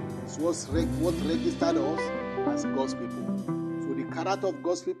faithfulness is what registered us as God's people. So the character of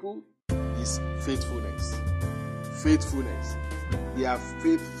God's people is faithfulness. Faithfulness. They are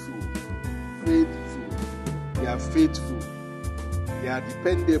faithful. They are faithful. They are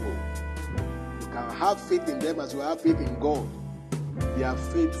dependable. You can have faith in them as you have faith in God. They are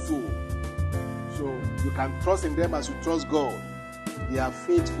faithful. So you can trust in them as you trust God. They are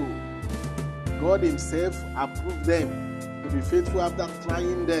faithful. God himself approved them to be faithful after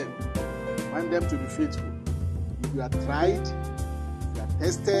trying them. Want them to be faithful. If you are tried, if you are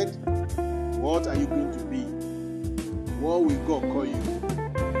tested, what are you going to be? What will God call you?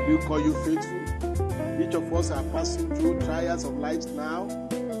 Will he call you faithful? Each of us are passing through trials of life now,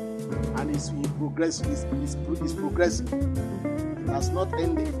 and it's progressing. It has not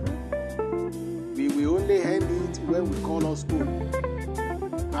ended. We will only end it when we call us home.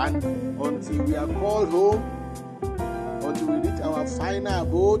 And until we are called home, until we reach our final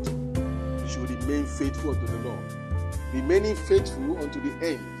abode, we should remain faithful to the Lord. Remaining faithful unto the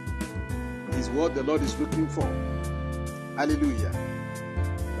end is what the Lord is looking for. Hallelujah.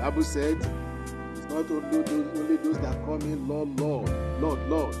 The Bible said, it's not only those that call me Lord, Lord, Lord,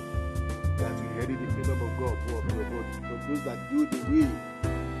 Lord, that will inherit the kingdom of God, but those that do the will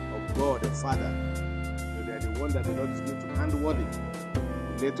of God the Father. So they are the one that the Lord is going to hand worthy.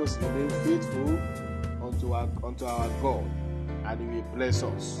 Let us remain faithful unto our God, and He will bless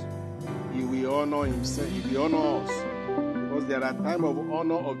us. He will honor Himself. He will honor us, because there are times of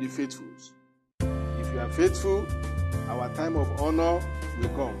honor of the faithful. If you are faithful, our time of honor will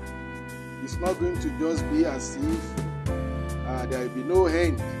come. It's not going to just be as if there will be no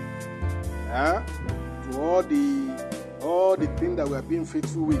end to all the things that we are being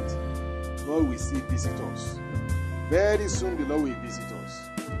faithful with. God will still visit us. Very soon the Lord will visit us.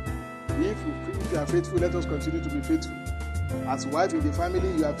 If you are faithful, let us continue to be faithful. As wife in the family,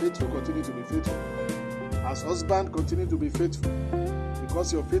 you are faithful, continue to be faithful. As husband, continue to be faithful.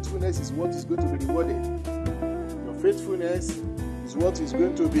 Because your faithfulness is what is going to be rewarded. Your faithfulness is what is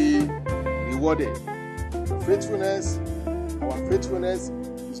going to be rewarded. Your faithfulness, our faithfulness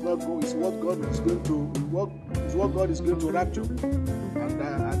is what God is going to rapture,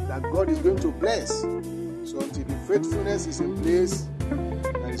 and that God is going to bless. So until the faithfulness is in place,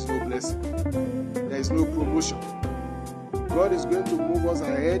 there is no blessing. There is no promotion. God is going to move us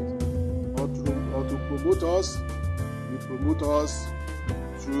ahead or to promote us. He will promote us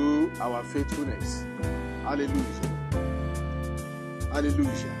through our faithfulness. Hallelujah.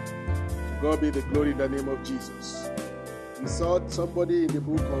 Hallelujah. To God be the glory in the name of Jesus. We saw somebody in the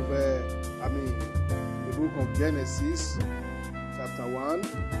book of, the book of Genesis, chapter 1.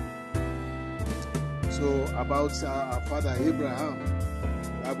 So about our father Abraham,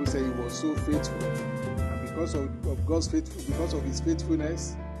 the Bible says he was so faithful, and because of God's because of his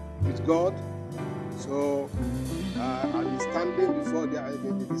faithfulness with God, so and the standing before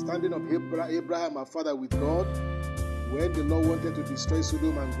the standing of Abraham, our father, with God, when the Lord wanted to destroy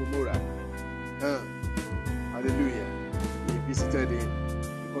Sodom and Gomorrah, hallelujah, he visited him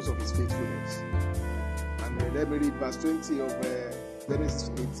because of his faithfulness. And let me read verse 20 of Genesis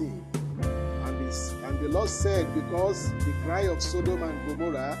 18. And the Lord said, because the cry of Sodom and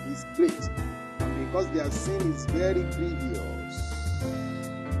Gomorrah is great, and because their sin is very grievous,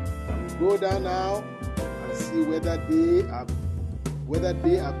 and we go down now and see whether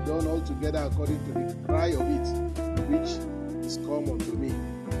they have done altogether according to the cry of it, which is come unto me.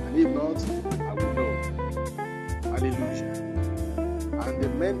 And if not, I will know. Hallelujah. And the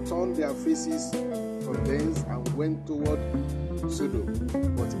men turned their faces from thence and went toward Sodom.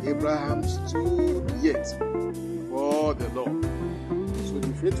 But Abraham stood yet before the Lord. So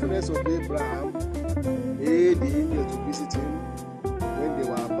the faithfulness of Abraham made the angels to visit him when they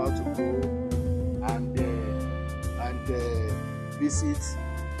were about to go and visit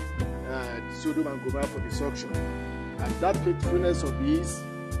Sodom and Gomorrah for destruction. And that faithfulness of his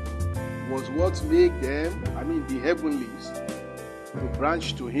was what made them, the heavenlies, to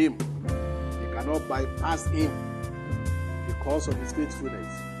branch to him. They cannot bypass him because of his faithfulness.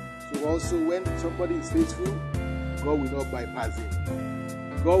 So also when somebody is faithful, God will not bypass him.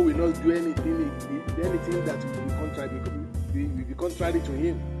 God will not do anything that will be contrary to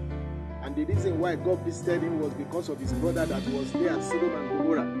him. And the reason why God visited him was because of his brother that was there at Sodom and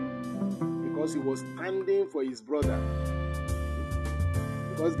Gomorrah. Because he was standing for his brother.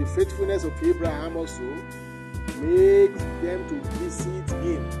 Because the faithfulness of Abraham also made them to visit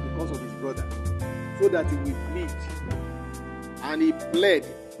him because of his brother, so that he will plead. And he pled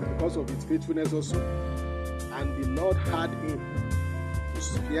because of his faithfulness also. And the Lord had him to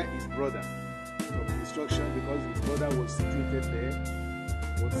spare his brother from destruction, because his brother was situated there,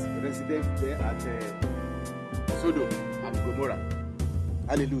 was resident there at Sodom and Gomorrah.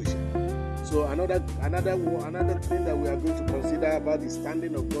 Hallelujah. So another thing that we are going to consider about the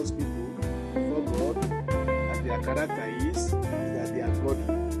standing of God's people before God and their character is that they are godly.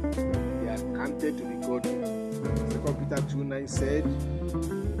 They are counted to be godly. 2 Peter 2:9 said, 2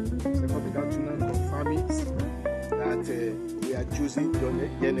 Peter 2:9 confirms that we are choosing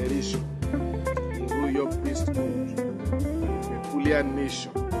generation, a royal priesthood, a peculiar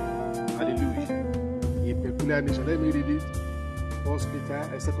nation. Hallelujah. A peculiar nation. Let me read it. 2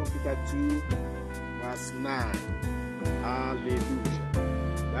 Peter 2, verse 9. Hallelujah.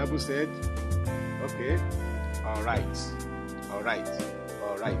 The Bible said, okay, all right.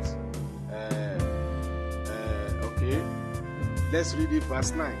 Okay, let's read it,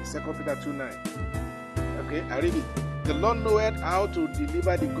 verse 9, 2 Peter 2, 9. Okay, I read it. The Lord knoweth how to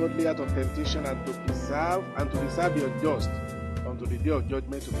deliver the godly out of temptation, and to preserve the unjust unto the day of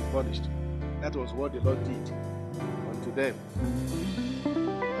judgment to be punished. That was what the Lord did unto them.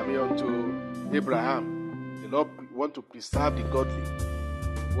 Unto Abraham. The Lord want to preserve the godly.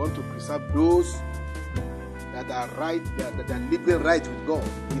 He want to preserve those that are right, that are living right with God,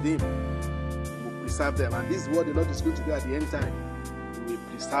 with Him. He will preserve them. And this is what the Lord is going to do at the end time. He will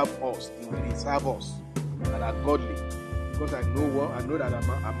preserve us. He will preserve us that are godly. Because I know that I'm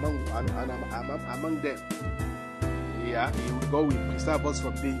among them. God will preserve us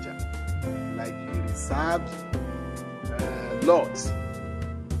from danger. Like He preserved Lot.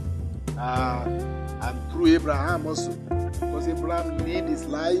 And through Abraham also, because Abraham lived his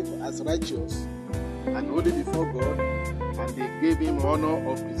life as righteous and holy before God, and they gave him honor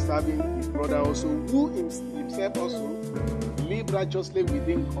of preserving his brother also, who himself also lived righteously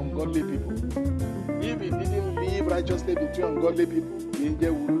within ungodly people. If he didn't live righteously between ungodly people, the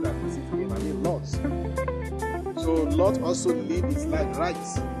angel would have visited him. Lot. So Lot also lived his life right.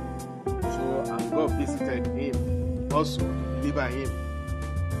 So and God visited him also to deliver him.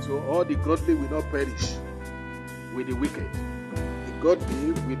 So all the godly will not perish with the wicked. The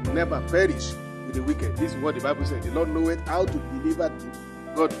godly will never perish with the wicked. This is what the Bible says. The Lord knoweth how to deliver the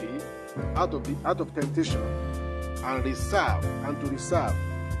godly out of temptation, and to reserve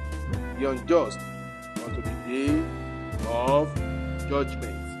the unjust unto the day of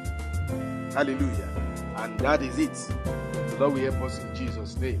judgment. Hallelujah. And that is it. The Lord will help us in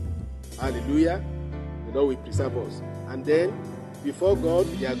Jesus' name. Hallelujah. The Lord will preserve us. And then before God,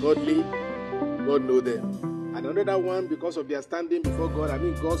 they are godly. God knows them. And another one, because of their standing before God,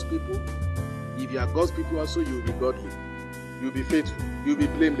 God's people. If you are God's people also, you will be godly. You will be faithful. You will be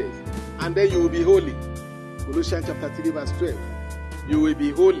blameless. And then you will be holy. Colossians chapter 3 verse 12. You will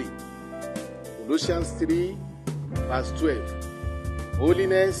be holy. Colossians 3 verse 12.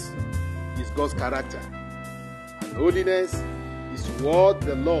 Holiness is God's character. And holiness is what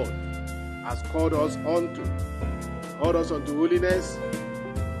the Lord has called us unto. Called us unto holiness,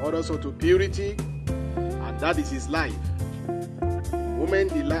 called us unto purity, and that is His life. The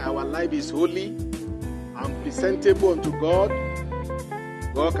moment our life is holy and presentable unto God,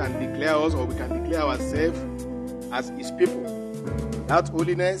 God can declare us, or we can declare ourselves as His people. Without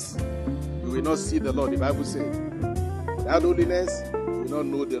holiness, you will not see the Lord. The Bible says, without holiness, you will not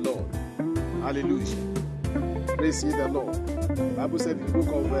know the Lord. Hallelujah. Praise ye the Lord. The Bible said in the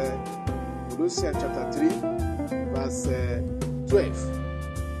book of Colossians chapter 3, verse 12.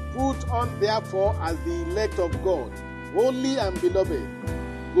 Put on therefore as the elect of God, holy and beloved,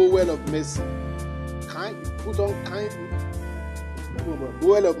 go well of mercy. Put on go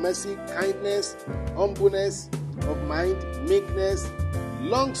well of mercy, kindness, humbleness of mind, meekness,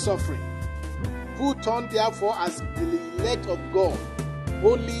 long suffering. Put on therefore as the elect of God,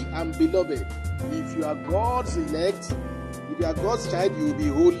 holy and beloved. If you are God's elect, if you are God's child, you will be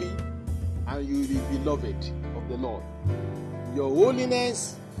holy and you will be beloved of the Lord. Your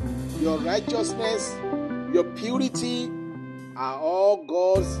holiness, your righteousness, your purity are all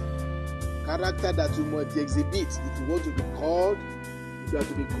God's character that you must exhibit if you want to be called, if you are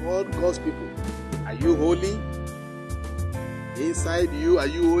to be called God's people. Are you holy? Inside you, are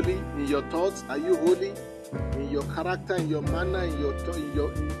you holy? In your thoughts, are you holy? In your character, in your manner, in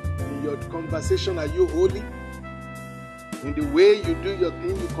your conversation, are you holy? In the way you do your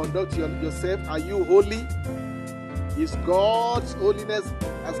thing, you conduct yourself, are you holy? Is God's holiness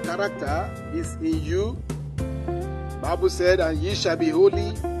as character is in you? Bible said, and ye shall be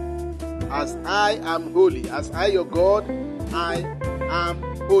holy as I am holy. As I your God, I am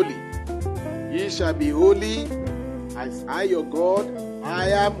holy. Ye shall be holy as I your God, I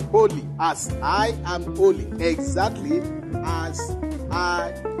am holy. As I am holy. Exactly as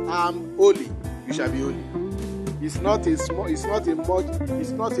I am holy. You shall be holy. It's not a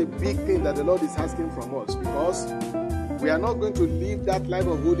big thing that the Lord is asking from us, because we are not going to live that life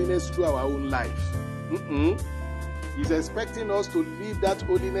of holiness through our own life. He's expecting us to live that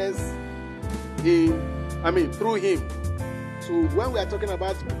holiness through Him. So when we are talking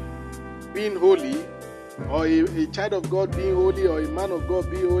about being holy, or a child of God being holy, or a man of God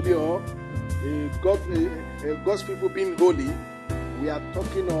being holy, or God's people being holy, we are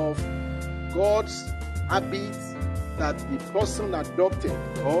talking of God's habits that the person adopted,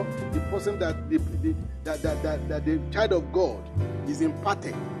 or the person that the child of God is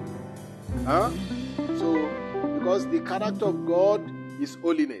imparted. So, because the character of God is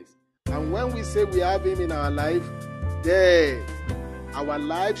holiness. And when we say we have Him in our life, then our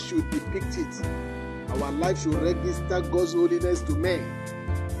life should depict it. Our life should register God's holiness to men.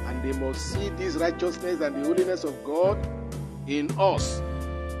 And they must see this righteousness and the holiness of God in us.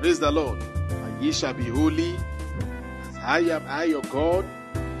 Praise the Lord. And ye shall be holy. As I your God,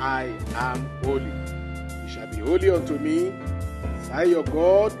 I am holy. You shall be holy unto me. As I your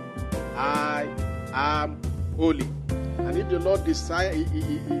God, I am holy. And if the Lord desire,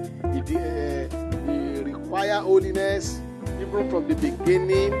 He require holiness even from the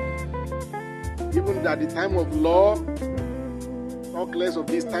beginning, even at the time of law, talk less of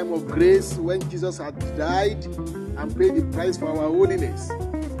this time of grace when Jesus had died and paid the price for our holiness.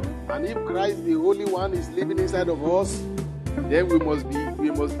 And if Christ, the Holy One, is living inside of us, then we must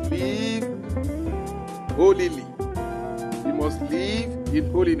live holily. We must live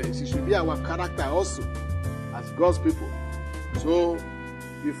in holiness. It should be our character also as God's people. So,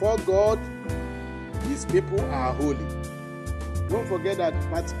 before God, His people are holy. Don't forget that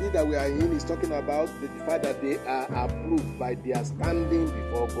part B that we are in is talking about the fact that they are approved by their standing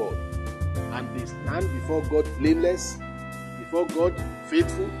before God. And they stand before God blameless, before God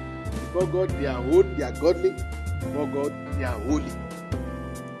faithful, before God they are holy, they are godly, before God they are holy.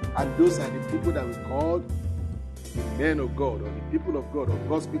 And those are the people that we call the men of God, or the people of God, or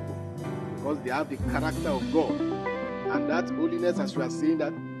God's people, because they have the character of God. And that holiness, as we are saying,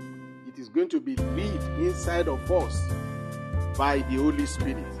 that it is going to be lived inside of us by the Holy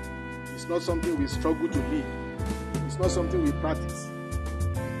Spirit. It's not something we struggle to live. It's not something we practice.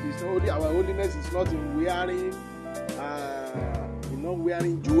 It's not only, our holiness is not in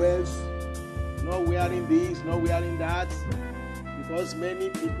wearing jewels, not wearing this, not wearing that, because many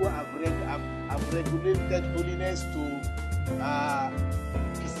people have regulated holiness to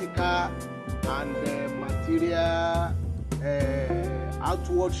physical and material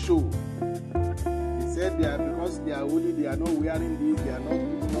outward show. He said because they are holy, they are not wearing this, they are not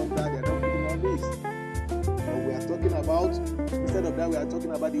putting on that, they are not putting on this. But we are talking about, instead of that, we are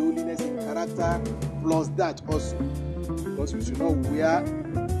talking about the holiness in character plus that also. Because we should not wear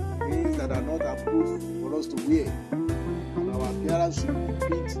things that are not approved for us to wear. And our appearance should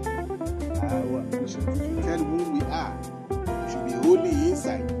fit. We should tell who we are. We should be holy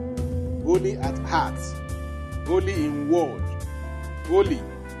inside, holy at heart, holy in word, holy,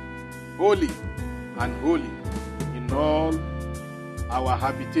 and holy in all our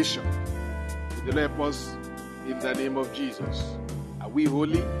habitation. May the Lord help us in the name of Jesus. Are we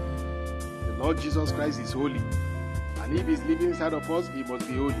holy? The Lord Jesus Christ is holy. And if He's living inside of us, He must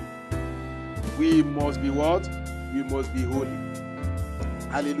be holy. We must be what? We must be holy.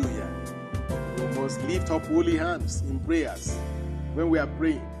 Hallelujah. We must lift up holy hands in prayers when we are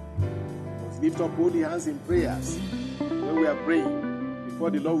praying. We must lift up holy hands in prayers when we are praying. Before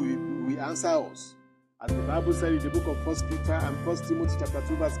the Lord will answer us. As the Bible said in the book of 1 Peter and 1 Timothy chapter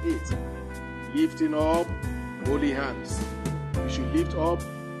 2 verse 8. Lifting up holy hands. We should lift up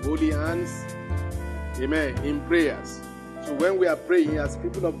holy hands, amen, in prayers. So when we are praying as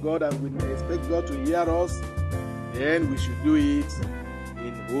people of God and we expect God to hear us, then we should do it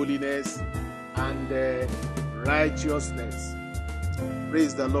in holiness and righteousness.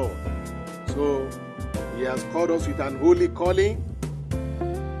 Praise the Lord. So He has called us with an holy calling.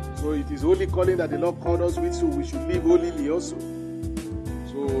 So it is holy calling that the Lord called us with, so we should live holily also.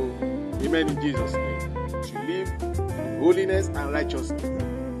 So amen in Jesus' name. We should live in holiness and righteousness.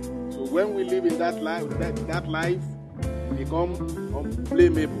 So when we live in that life, we become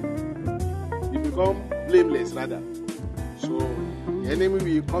unblameable. We become blameless rather. So the enemy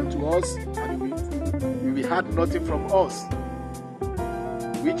will come to us and we will have nothing from us.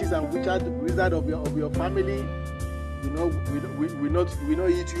 Witches and wizards of your family, we not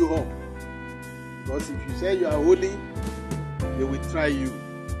eat you up. Because if you say you are holy, they will try you.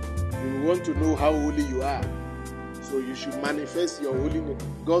 They will want to know how holy you are. So you should manifest your holiness.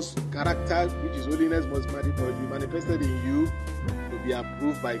 God's character, which is holiness, must be manifested in you to be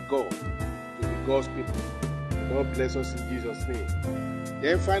approved by God, to be God's people. God bless us in Jesus' name.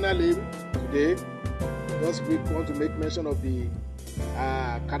 Then finally, today, just we want to make mention of the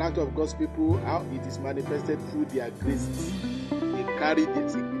character of God's people, how it is manifested through their graces.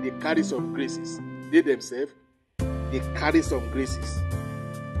 They carry some graces. They themselves, they carry some graces.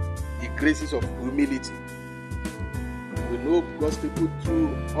 The graces of humility. We know God's people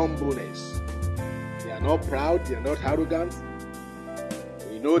through humbleness. They are not proud, they are not arrogant.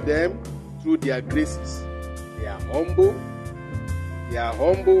 We know them through their graces. They are humble. They are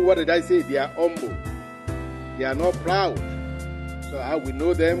humble. What did I say? They are humble. They are not proud. So how we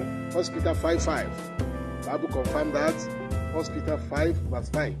know them? 1 Peter 5:5. Bible confirmed that. 1 Peter 5 verse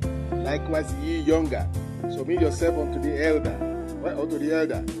 5. Likewise ye younger, submit yourself unto the elder. What unto the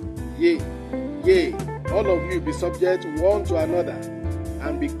elder? Yea, all of you be subject one to another,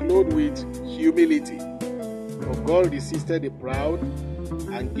 and be clothed with humility. For God resisted the proud,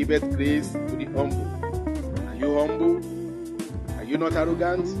 and giveth grace to the humble. Are you humble? Are you not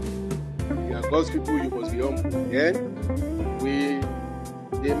arrogant? If you are God's people, you must be humble. Then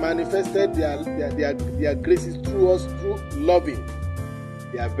they manifested their graces through us, through loving.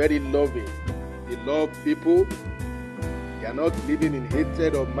 They are very loving. They love people. They are not living in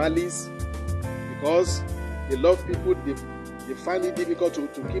hatred or malice, because they love people. They find it difficult to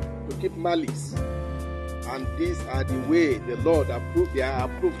keep malice. And these are the way the Lord approved. They are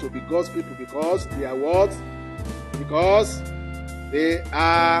approved to be God's people, because they are what? Because they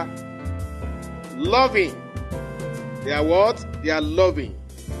are loving. They are what? They are loving.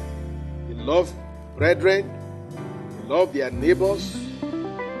 They love brethren. They love their neighbors.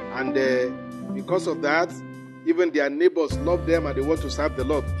 And because of that, even their neighbors love them and they want to serve the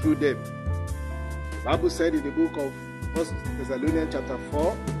Lord through them. The Bible said in the book of 1 Thessalonians chapter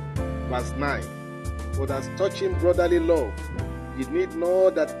 4, verse 9, but as touching brotherly love, ye need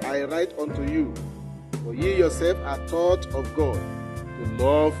know that I write unto you, for ye yourself are taught of God to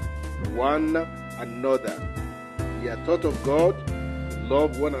love one another. Ye are taught of God to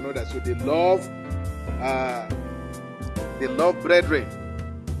love one another. So they love brethren.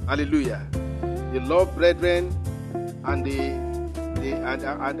 Hallelujah. They love brethren, and they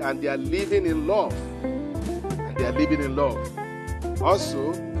are living in love. And they are living in love.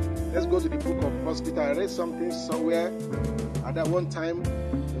 Also, let's go to the book of 1 Peter. I read something somewhere at that one time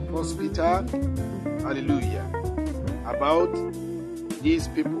in 1 Peter, hallelujah, about these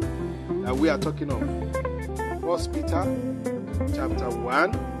people that we are talking of. 1 1 Peter chapter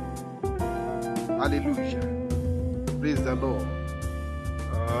 1. Hallelujah. Praise the Lord.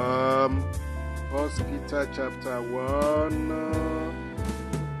 1 Peter chapter 1.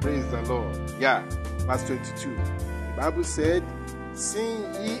 Praise the Lord. Yeah, verse 22. The Bible said, "Seeing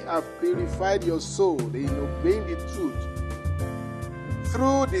ye have purified your soul in obeying the truth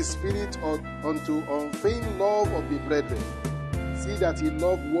through the Spirit unto unfeigned love of the brethren, see that ye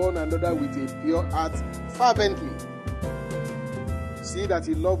love one another with a pure heart fervently." See that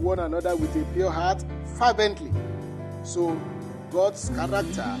ye love one another with a pure heart fervently. So God's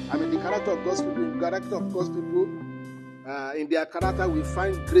character, the character of God's people, in their character we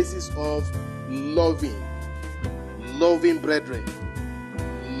find graces of loving brethren,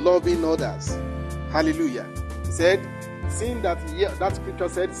 loving others. Hallelujah. He said, that scripture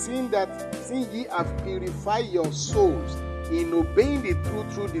said, seeing ye have purified your souls in obeying the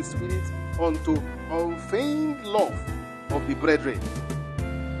truth through the Spirit unto unfeigned love of the brethren.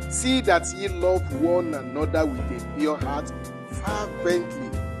 See that ye love one another with a pure heart fervently.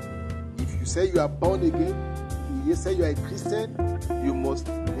 If you say you are born again, if you say you are a Christian, you must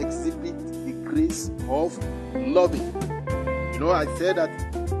exhibit the grace of loving. I said that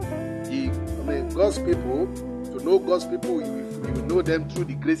God's people, to know God's people, you will know them through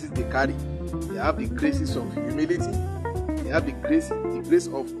the graces they carry. They have the graces of humility. They have the grace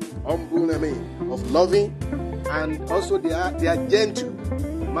of of loving, and also they are gentle.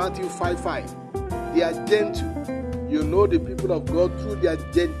 Matthew 5:5. They are gentle. You know the people of God through their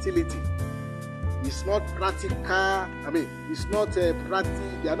gentility. It's not practical. It's not They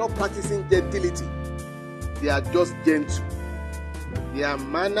are not practicing gentility. They are just gentle. Their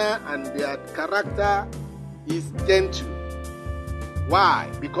manner and their character is gentle. Why?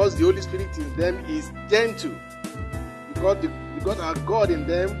 Because the Holy Spirit in them is gentle. Because our God in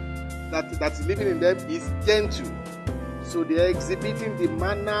them, that is living in them, is gentle. So they are exhibiting the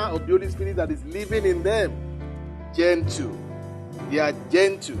manner of the Holy Spirit that is living in them. Gentle. They are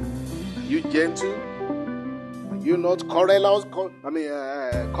gentle. Are you gentle? Are you not quarrelsome?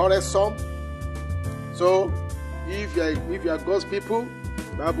 So, if you are God's people,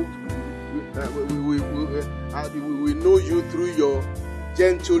 we know you through your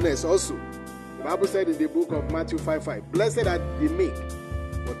gentleness also. The Bible said in the book of Matthew 5:5, "Blessed are the meek,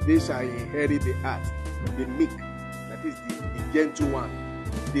 for they shall inherit the earth." The meek, that is the gentle one,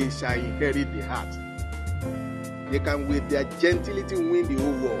 they shall inherit the earth. They can with their gentility win the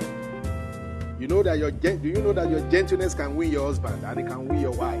whole world. Do you know that your gentleness can win your husband and it can win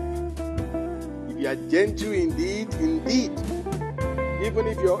your wife? If you are gentle indeed, even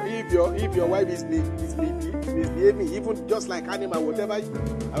if your wife is misbehaving, even just like animal,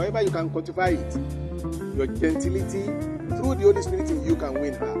 however you can quantify it, your gentility through the Holy Spirit in you can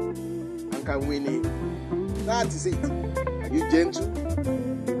win her and can win him. That is it. Are you gentle?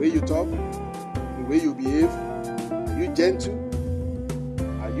 The way you talk, the way you behave, are you gentle?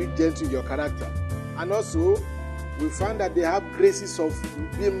 Are you gentle in your character? And also, we find that they have graces of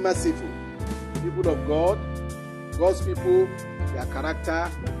being merciful. People of God, God's people, their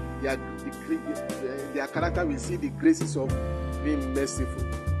character, we see the graces of being merciful.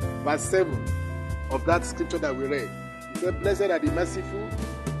 Verse 7 of that scripture that we read, he said, "Blessed are the merciful,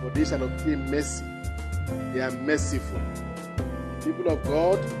 for they shall obtain mercy." They are merciful. People of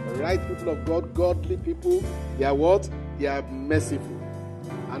God, right people of God, godly people, they are what? They are merciful.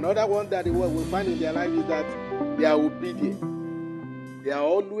 Another one that we find in their life is that they are obedient. They are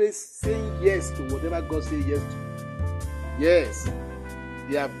always saying yes to whatever God says yes to. Yes,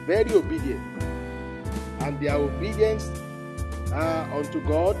 they are very obedient. And their obedience unto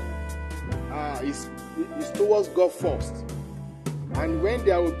God is towards God first. And when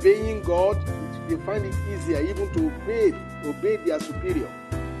they are obeying God, they find it easier even to obey their superior.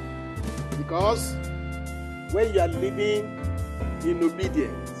 Because when you are living in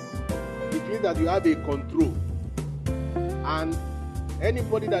obedience, it means that you have a control. And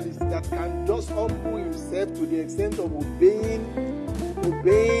anybody that can just humble himself to the extent of obeying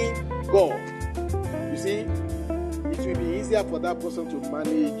God, you see, it will be easier for that person to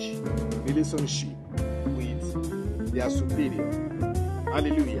manage relationship with their superior.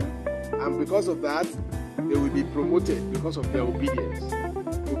 Hallelujah. And because of that, they will be promoted because of their obedience.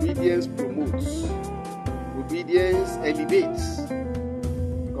 Obedience promotes. Obedience elevates.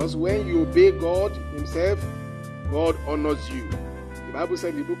 Because when you obey God himself, God honors you. The Bible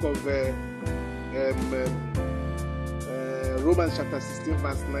said in the book of Romans chapter 16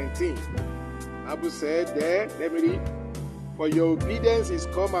 verse 19. The Bible said there, let me read, "For your obedience is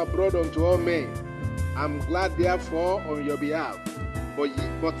come abroad unto all men. I'm glad therefore on your behalf.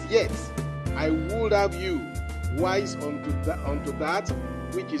 But yet I would have you wise unto that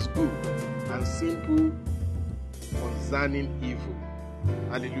which is good, and simple concerning evil.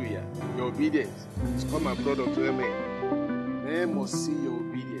 Hallelujah. Your obedience is come abroad unto a man. Men must see your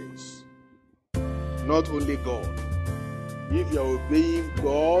obedience, not only God. If you are obeying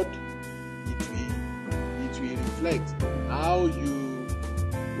God, it will reflect how you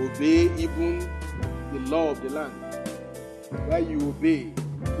obey even the law of the land, where you obey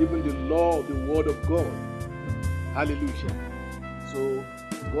even the law of the word of God. Hallelujah. So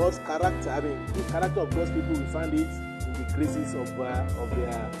God's character, the character of God's people, we find it in the graces of their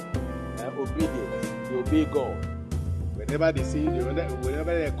obedience. They obey God. Whenever they say,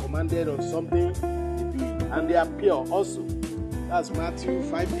 whenever they are commanded of something, they do it. And they are pure also. That's Matthew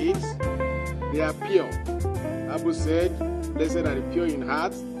 5:8. They are pure. The Bible said, blessed are the pure in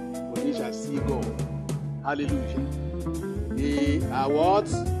heart, for they shall see God. Hallelujah. They are what?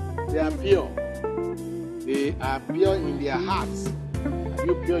 They are pure. They are pure in their hearts. Are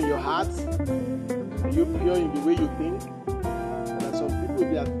you pure in your heart? Are you pure in the way you think? There are some people,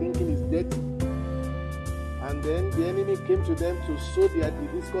 their thinking is dirty. And then the enemy came to them to sow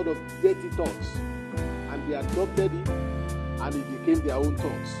this kind of dirty thoughts. And they adopted it, and it became their own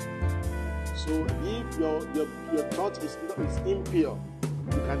thoughts. So if your thought is impure,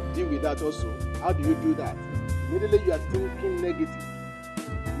 you can deal with that also. How do you do that? Immediately you are thinking negative.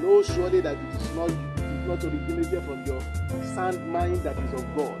 Know surely that it is not originated from your sound mind that is of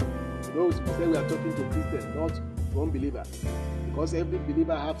God. You know, we say we are talking to Christians, not to unbelievers. Because every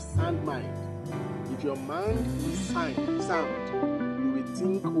believer has sound mind. If your mind is sound, you will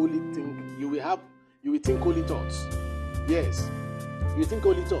think holy think. You will think holy thoughts. Yes, you think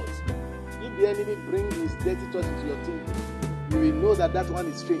holy thoughts. If the enemy brings his dirty thoughts into your thinking, you will know that one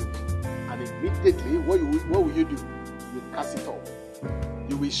is strange. And immediately, what will you do? You cast it off.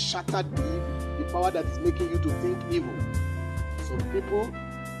 You will shatter the power that is making you to think evil. Some people,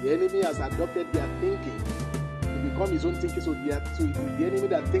 the enemy has adopted their thinking to become his own thinking, so it is the enemy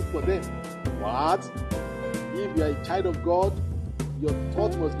that thinks for them. What? If you are a child of God, your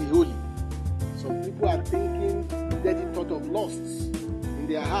thought must be holy. Some people are thinking dirty thought of lusts in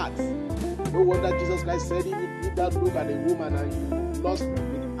their hearts. No wonder Jesus Christ said, if that look at a woman and you lust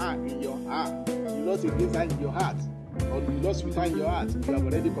with her in your heart, you lust against her in your heart, or you lust with her in your heart, you have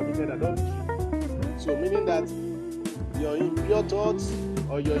already committed adultery. So meaning that your impure thoughts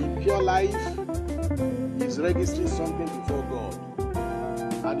or your impure life is registering something before God.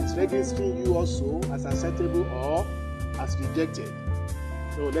 And it's registering you also as acceptable or as rejected.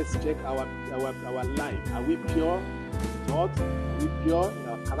 So let's check our life. Are we pure in thought? Are we pure in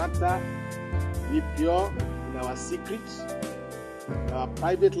our character? Are we pure in our secrets? In our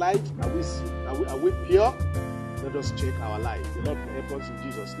private life? Are we pure? Let us check our life. The Lord help us in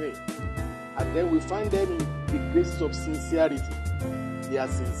Jesus' name. And then we find them in the graces of sincerity. They are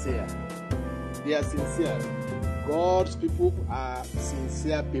sincere. They are sincere. God's people are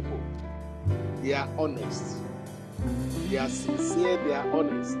sincere people. They are honest. They are sincere. They are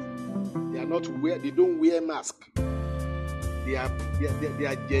honest. They are not They don't wear mask. They are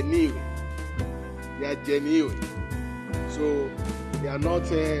genuine. They are genuine. So they are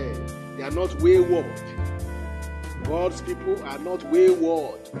not wayward. God's people are not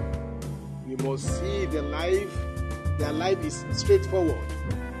wayward. We must see their life is straightforward,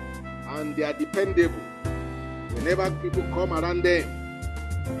 and they are dependable. Whenever people come around them,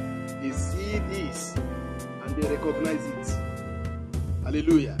 they see this and they recognize it.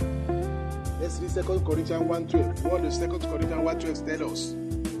 Hallelujah. Let's read 2 Corinthians 1:12. What does 2 Corinthians 1:12 tell us?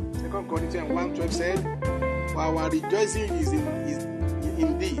 2 Corinthians 1:12 said, for our rejoicing is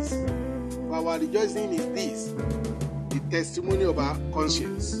in this. For our rejoicing is this, the testimony of our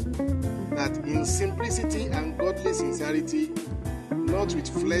conscience, that in simplicity and godly sincerity, not with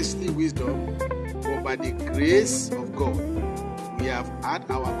fleshly wisdom, but by the grace of God, we have had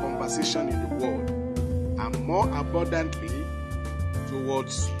our conversation in the world, and more abundantly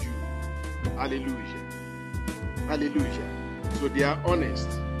towards you. Hallelujah. Hallelujah. So they are honest.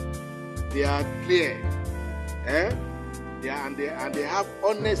 They are clear. They have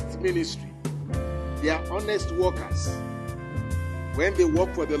honest ministry. They are honest workers. When they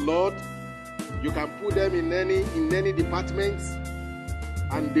work for the Lord, you can put them in any department,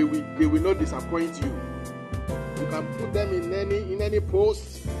 and they will not disappoint you. You can put them in any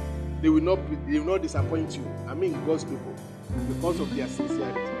post, they will not disappoint you. I mean God's people, because of their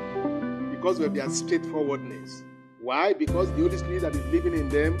sincerity, because of their straightforwardness. Why? Because the Holy Spirit that is living in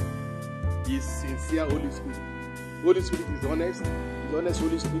them is sincere Holy Spirit. Holy Spirit is honest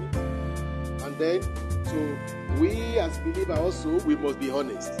Holy Spirit. And then, so we as believers also, we must be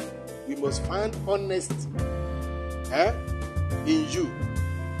honest. We must find honest in you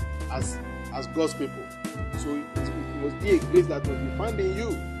as God's people. So it must be a grace that must be found in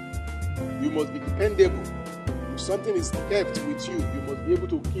you. You must be dependable. If something is kept with you, you must be able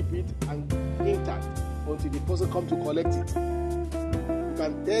to keep it and intact until the person comes to collect it. You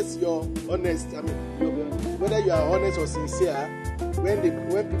can test your honesty. Whether you are honest or sincere, when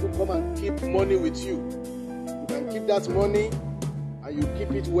people come and keep money with you, you can keep that money and you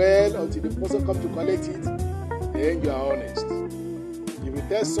keep it well until the person comes to collect it. Then you are honest. If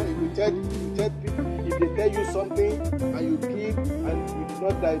they tell you something and you keep and you do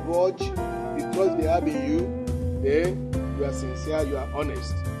not divulge the trust they have in you, then you are sincere, you are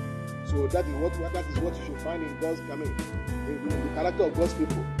honest. So that is what you should find in God's in the character of God's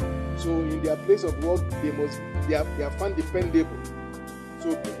people. So in their place of work, they are found dependable.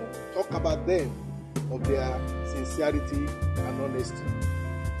 So people talk about them of their sincerity and honesty.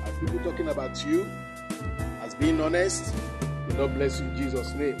 Are people talking about you as being honest? The Lord bless you in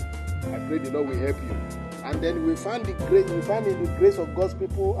Jesus' name. I pray the Lord will help you. And then we find in the grace of God's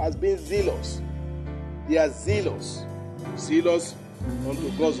people as being zealous. They are zealous unto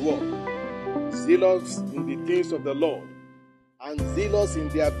God's work, zealous in the things of the Lord, and zealous in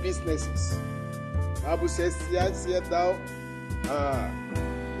their businesses. The Bible says, "Seest thou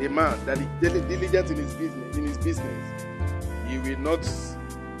a man that is diligent in his business? He will not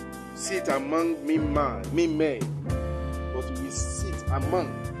sit among men, but he will sit among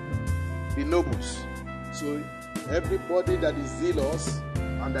the nobles." So everybody that is zealous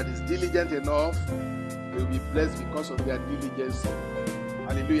and that is diligent enough will be blessed because of their diligence.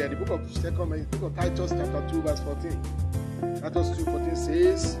 Hallelujah. The book of Titus chapter 2 verse 14. Titus 2:14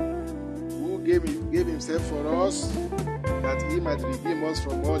 says, "Who gave himself for us, that he might redeem us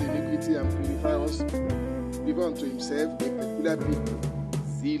from all iniquity and purify us, even unto himself a peculiar people,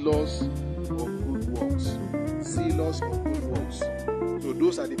 zealous of good works." Zealous of good works. So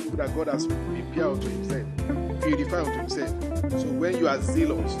those are the people that God has prepared unto himself, purified unto himself. So when you are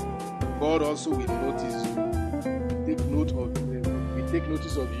zealous, God also will notice you. Take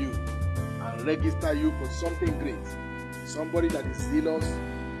notice of you and register you for something great. Somebody that is zealous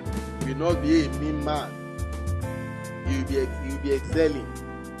will not be a mean man. You will be excelling.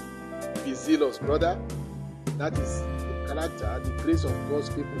 Be zealous, brother. That is the character, the grace of God's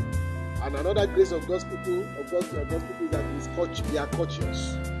people. And another grace of God's people, is that they are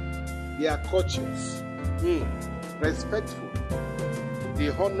courteous. They are courteous, respectful. They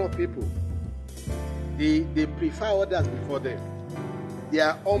honor people. They prefer others before them. They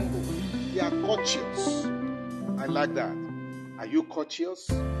are humble. They are courteous. I like that. Are you courteous?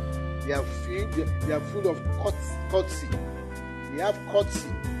 They are full of courtesy. They have courtesy.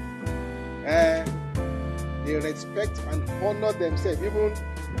 They respect and honor themselves. Even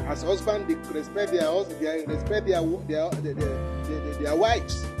as husbands, they respect their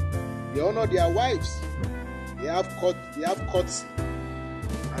wives. They honor their wives. They have courtesy,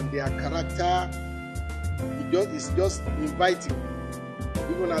 and their character is just inviting.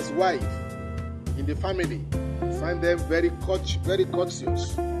 Even as wife in the family, you find them very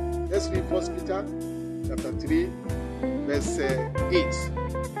courteous. Let's read 1 Peter chapter 3, verse 8.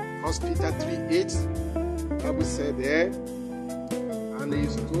 1 Peter 3:8. The Bible said there, "And a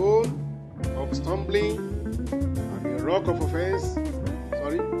stone of stumbling and a rock of offense."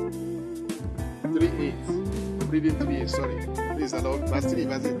 3:8. I'm reading 3:8. Sorry. Praise the Lord. Verse 3.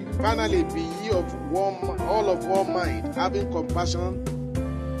 Verse 8. "Finally, be ye all of one mind, having compassion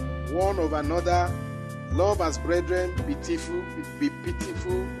one of another, love as brethren, be pitiful,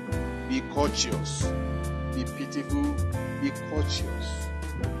 be courteous." Be pitiful, be courteous.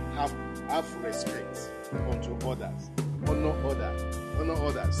 Have respect unto others. Honor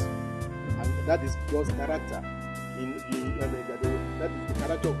others. And that is God's character. That is the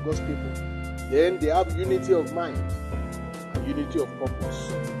character of God's people. Then they have unity of mind and unity of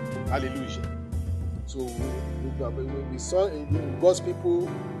purpose. Hallelujah. So we saw in God's people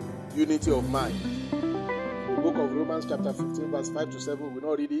unity of mind. The book of Romans chapter 15 verse 5-7. We will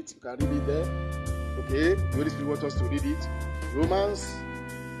not read it. You can read it there. Okay. The Holy Spirit wants us to read it. Romans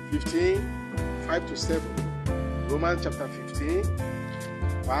 15, 5-7. Romans chapter 15,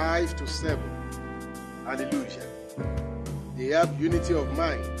 5-7. Hallelujah. They have unity of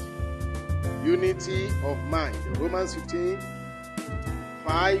mind. Unity of mind. Romans 15,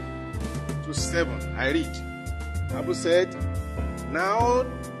 5-7. I read. The Bible said, "Now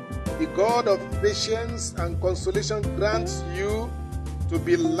the God of patience and consolation grants you to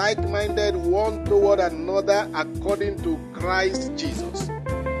be like-minded one toward another according to Christ Jesus,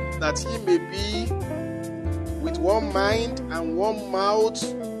 that he may be with one mind and one mouth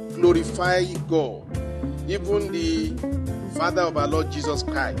glorify God." even the Father of our Lord Jesus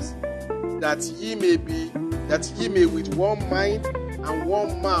Christ, that ye may with one mind and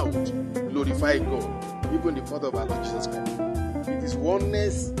one mouth glorify God. Even the Father of our Lord Jesus Christ. It is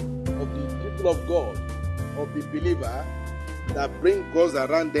oneness of the people of God, of the believer, that bring God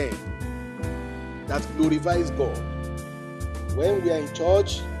around them, that glorifies God. When we are in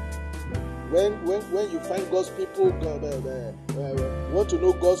church, when you find God's people, want to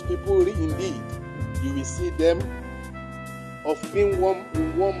know God's people indeed, you will see them of being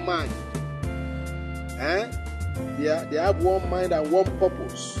one mind. They have one mind and one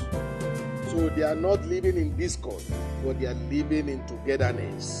purpose. So they are not living in discord, but they are living in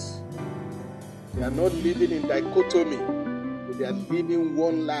togetherness. They are not living in dichotomy, but they are living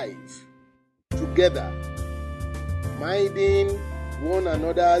one life together, minding one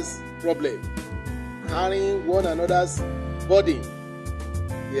another's problem, carrying one another's burden.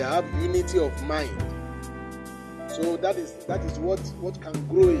 They have unity of mind. So that is what can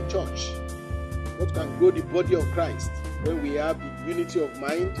grow a church, what can grow the body of Christ, when we have the unity of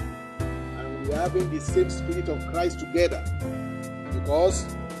mind and we are having the same spirit of Christ together. Because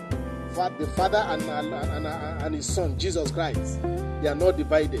the Father and His Son, Jesus Christ, they are not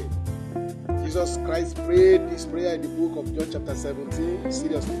divided. Jesus Christ prayed this prayer in the book of John chapter 17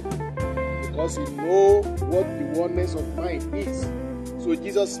 seriously, because He knows what the oneness of mind is. So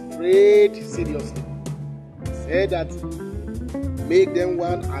Jesus prayed seriously. He said that, make them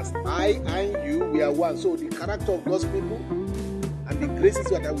one as I and you, we are one. So the character of God's people and the graces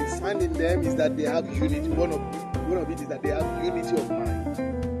that we find in them is that they have unity. One of it is that they have unity of mind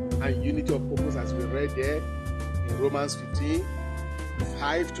and unity of purpose, as we read there in Romans 15,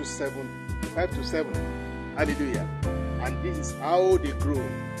 5 to 7. Hallelujah. And this is how they grow,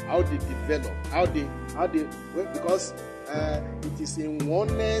 how they develop, because it is in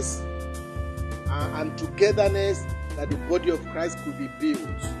oneness and togetherness that the body of Christ could be built.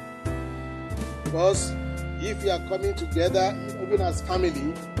 Because if you are coming together, even as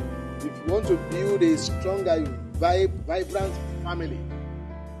family, if you want to build a stronger, vibrant family,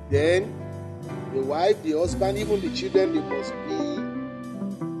 then the wife, the husband, even the children, they must be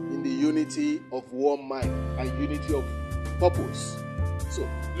in the unity of one mind and unity of purpose. So,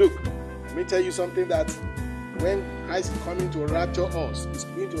 look, let me tell you something, that when Christ is coming to rapture us, He's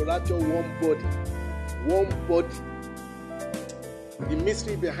going to rapture one body. One body. The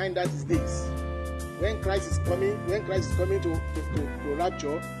mystery behind that is this: when Christ is coming to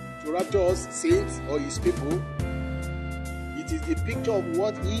rapture us, saints or His people, it is the picture of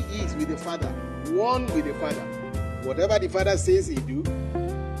what He is with the Father, one with the Father. Whatever the Father says, He do.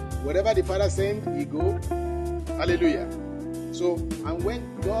 Whatever the Father sends, He go. Hallelujah. So, and when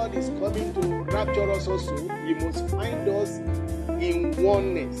God is coming to rapture us also, He must find us in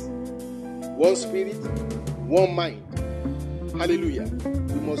oneness, one spirit, one mind. Hallelujah.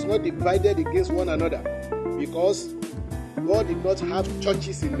 We must not be divided against one another, because God did not have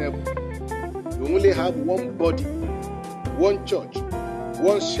churches in heaven. We only have one body, one church,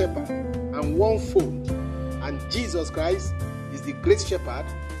 one shepherd, and one fold. And Jesus Christ is the great shepherd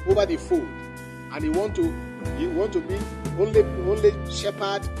over the fold. And He want to be only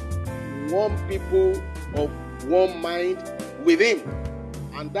shepherd, one people of one mind with Him.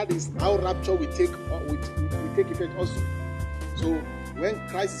 And that is how rapture will take effect also. So when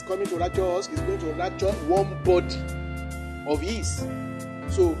Christ is coming to rapture us, He's going to rapture one body of His.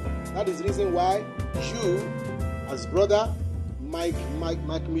 So that is the reason why you, as brother Mike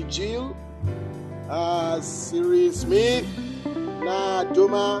McMichiel, Siri Smith,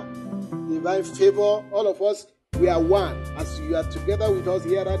 Doma, Divine Favor, all of us, we are one. As you are together with us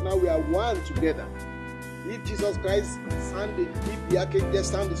here right now, we are one together. If Jesus Christ if the archangel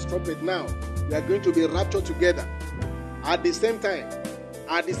sound the trumpet now, we are going to be raptured together. At the same time,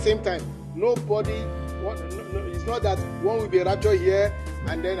 nobody, it's not that one will be raptured here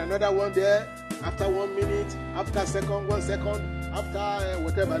and then another one there after 1 minute, after 1 second, after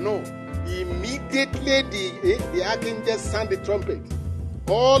whatever. No, immediately the archangel sound the trumpet,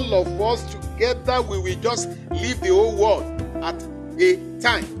 all of us together, we will just leave the whole world at a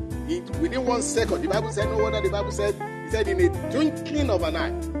time. Within 1 second, the Bible said, no wonder the Bible said, He said, in a twinkling of an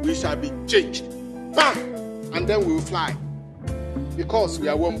eye, we shall be changed. Bam! And then we will fly, because we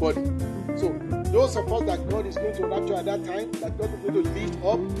are one body. So those of us that God is going to rapture at that time, that God is going to lift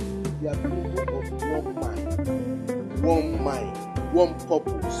up, they are people of one mind, one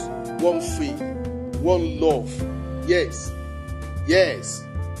purpose, one faith, one love. Yes.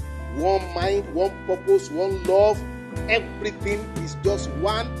 One mind, one purpose, one love. Everything is just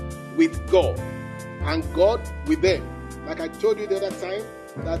one with God, and God with them. Like I told you the other time,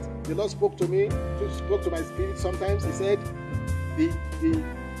 that the Lord spoke to me, spoke to my spirit sometimes. He said, the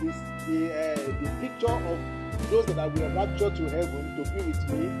picture of those that will rapture to heaven to be with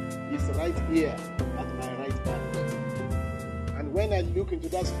me is right here at my right hand. And when I look into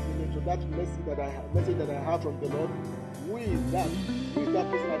that message that I have from the Lord, who is that? Who is that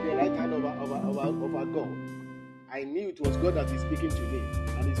person at the right hand of our God? I knew it was God that is speaking to me,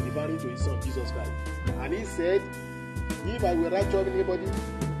 and He's referring to His Son, Jesus Christ. And He said, if I will rapture anybody,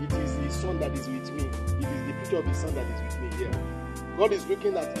 it is His Son that is with me. It is the picture of His Son that is with me here. God is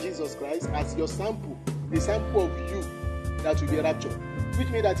looking at Jesus Christ as your sample, the sample of you that will be raptured. Which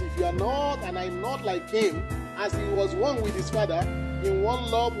means that if you are not, and I'm not like Him, as He was one with His Father, in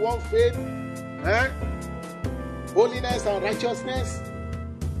one love, one faith, holiness and righteousness,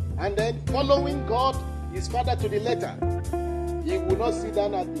 and then following God, His Father, to the letter, He will not sit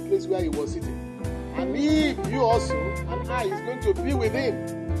down at the place where He was sitting. And if you also and I is going to be with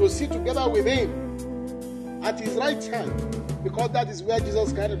Him, to sit together with Him at His right hand, because that is where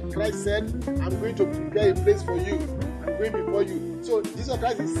Jesus Christ said, I'm going to prepare a place for you. I'm going before you. So Jesus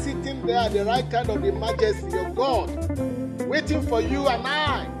Christ is sitting there at the right hand of the majesty of God, waiting for you and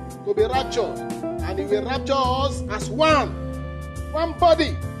I to be raptured. And He will rapture us as one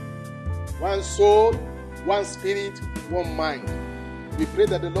body, one soul, one spirit, one mind. We pray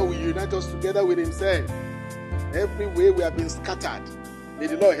that the Lord will unite us together with Himself. Every way we have been scattered, may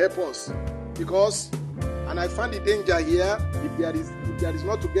the Lord help us. Because, and I find the danger here, if there is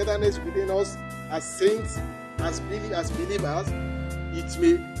not togetherness within us as saints, as believers,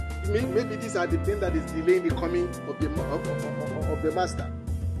 maybe these are the things that is delaying the coming of the Master.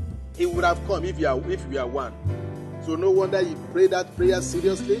 He would have come if we are one. So no wonder He prayed that prayer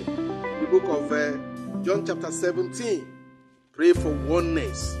seriously. The book of John chapter 17. Pray for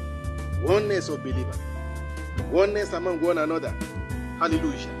oneness of believers, oneness among one another.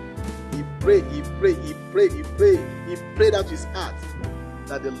 Hallelujah. He prayed out his heart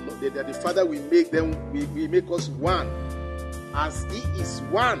that the Father will make us one, as He is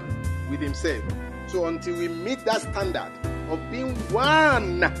one with Himself. So until we meet that standard of being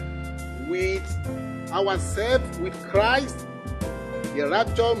one with ourselves, with Christ, the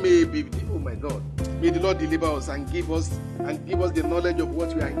rapture may be. Oh my God! May the Lord deliver us and give us the knowledge of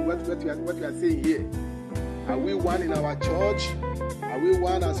what we are saying here. Are we one in our church? Are we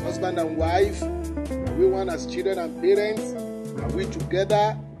one as husband and wife? Are we one as children and parents? Are we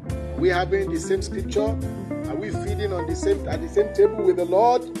together? Are we having the same scripture? Are we feeding at the same table with the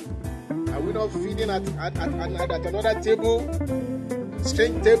Lord? Are we not feeding at another table?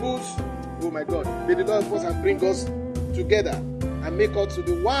 Strange tables? Oh my God! May the Lord help us and bring us together and make us to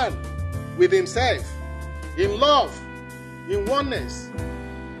be one with Himself, in love, in oneness,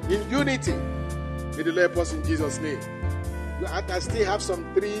 in unity. May the Lord help us in Jesus' name. I still have some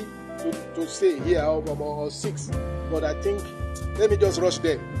 3 to say here, or 6, but I think let me just rush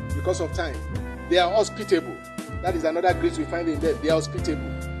them because of time. They are hospitable. That is another grace we find in them. They are hospitable.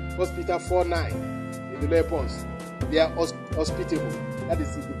 1 Peter 4:9. May the Lord help us. They are hospitable.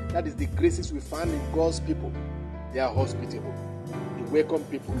 That is the graces we find in God's people. They are hospitable. They welcome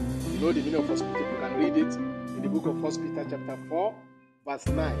people. You know the meaning of hospitable. You can read it in the book of 1 Peter chapter 4, verse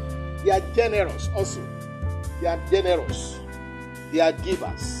 9. They are generous also. They are generous. They are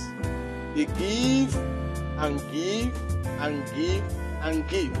givers. They give and give and give and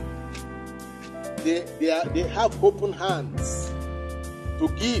give. They have open hands to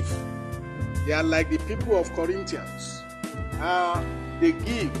give. They are like the people of Corinthians. They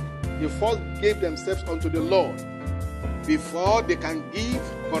give. They first gave themselves unto the Lord before they can give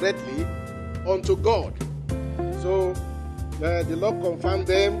correctly unto God. So the Lord confirmed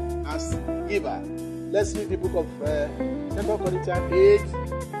them as giver. Let's read the book of 2 Corinthians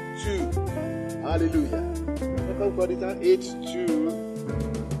 8:2. Hallelujah. 2 Corinthians 8:2.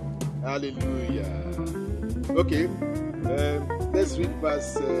 Hallelujah. Okay. Let's read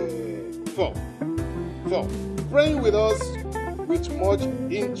verse 4. Praying with us with much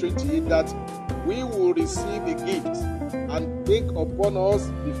entreaty that we will receive the gift and take upon us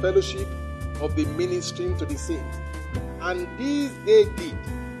the fellowship of the ministering to the saints. And this they did,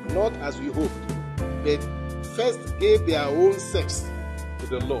 not as we hoped, but first gave their own selves to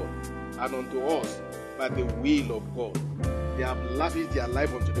the Lord and unto us by the will of God. They have lavished their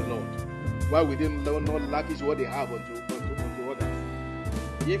life unto the Lord. Why we didn't not lavish what they have unto others?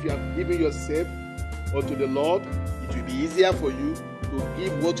 If you have given yourself unto the Lord, it will be easier for you to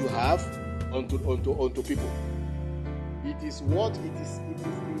give what you have unto people. It is the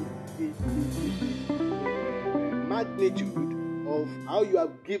magnitude of how you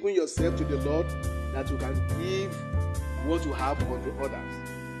have given yourself to the Lord that you can give what you have unto others.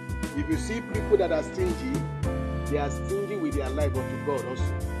 If you see people that are stingy, they are stingy with their life unto God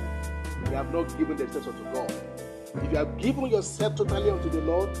also. They have not given themselves unto God. If you have given yourself totally unto the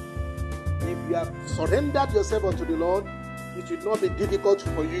Lord, if you have surrendered yourself unto the Lord, it will not be difficult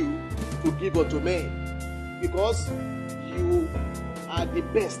for you to give unto men, because you are the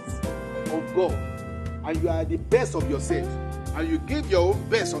best of God and you are the best of yourself, and you give your own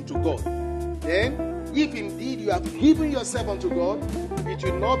best unto God. Then, if indeed you have given yourself unto God, it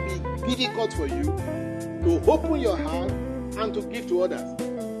will not be difficult for you to open your heart and to give to others.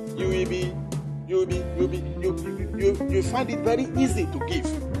 You find it very easy to give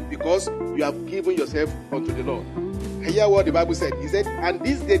because you have given yourself unto the Lord. And hear what the Bible said. He said, and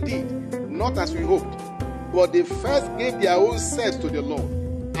this they did, not as we hoped, but they first gave their own selves to the Lord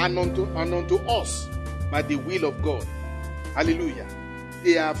and unto us by the will of God. Hallelujah.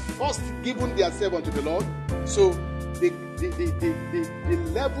 They have first given themselves unto the Lord. So the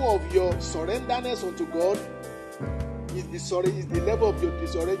level of your surrenderness unto God is the level of your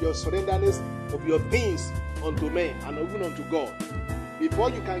surrenderness of your things unto men and even unto God. Before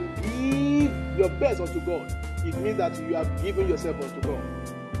you can give your best unto God, it means that you have given yourself unto God.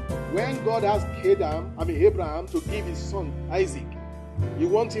 When God asked Abraham to give his son Isaac, he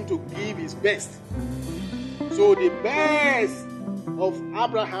wants him to give his best. So the best of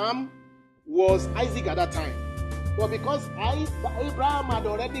Abraham was Isaac at that time. But because Abraham had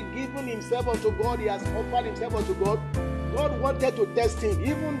already given himself unto God, he has offered himself unto God, God wanted to test him.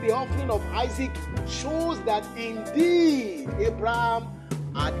 Even the offering of Isaac shows that indeed Abraham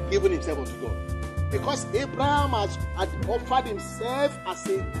had given himself unto God. Because Abraham had offered himself as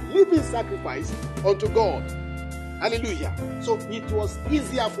a living sacrifice unto God. Hallelujah. So it was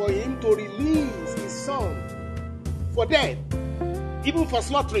easier for him to release his son for death, even for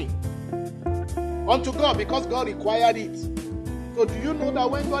slaughtering, unto God, because God required it. So do you know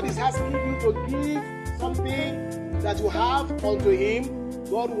that when God is asking you to give something that you have unto him,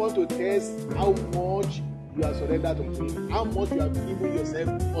 God wants to test how much you are surrendered unto him, how much you have given yourself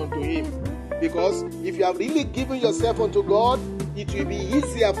unto him. Because if you have really given yourself unto God, it will be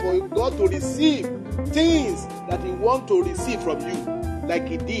easier for God to receive things that he wants to receive from you, like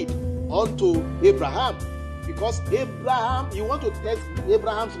he did unto Abraham. Because Abraham, you want to test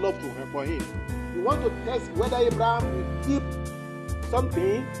Abraham's love for him. You want to test whether Abraham will keep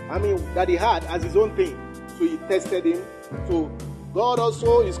something, that he had as his own thing. So he tested him. So God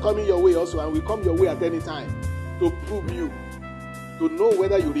also is coming your way also, and will come your way at any time to prove you, to know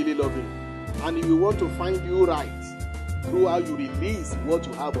whether you really love him. And he will want to find you right through how you release what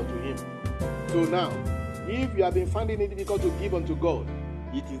you have unto him. So now, if you have been finding it difficult to give unto God,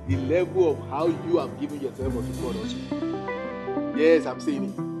 it is the level of how you have given yourself unto God also. Yes, I'm saying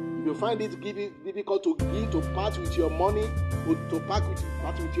it. If you find it difficult to give, to part with your money, or to part with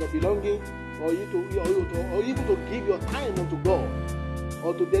your belonging, or even to give your time unto God,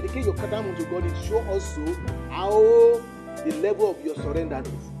 or to dedicate your time unto God, it shows also how the level of your surrender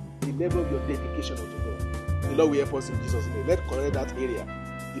is, the level of your dedication unto God. The Lord will help us in Jesus' name. Let's correct that area.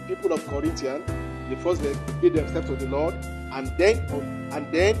 The people of Corinthians, they first gave themselves to the Lord, and then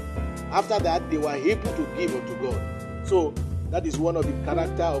after that they were able to give unto God. So that is one of the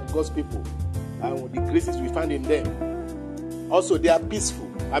character of God's people, and the graces we find in them. Also, they are peaceful.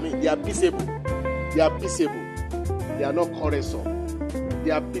 They are peaceable. They are peaceable. They are not quarrelsome.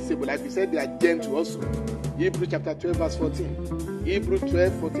 They are peaceable. Like we said, they are gentle also. Hebrews chapter 12 verse 14. Hebrews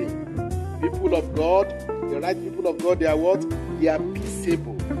 12, 14. People of God, the right people of God, they are what? They are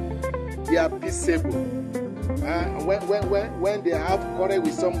peaceable. They are peaceable. When they have quarrel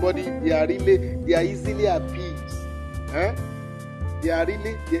with somebody, they are easily appeased. They are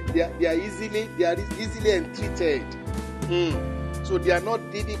easily entreated. So they are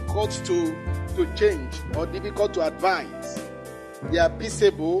not difficult to change or difficult to advise. They are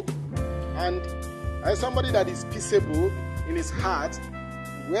peaceable, and as somebody that is peaceable in his heart,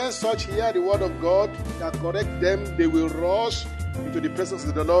 when such hear the word of God that correct them, they will rush into the presence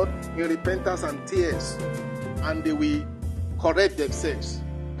of the Lord in repentance and tears, and they will correct themselves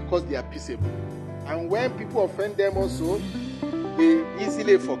because they are peaceable. And when people offend them also, they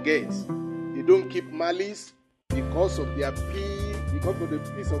easily forget. They don't keep malice because of their peace, because of the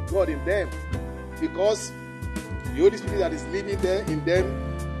peace of God in them. Because the Holy Spirit that is living there in them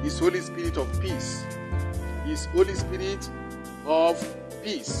is Holy Spirit of peace. Is Holy Spirit of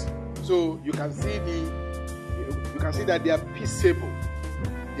peace. So you can see that they are peaceable.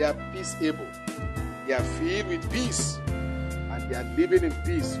 They are peaceable. They are filled with peace, and they are living in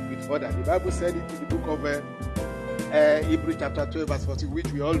peace with others. The Bible said it in the book of Hebrews chapter 12 verse 40,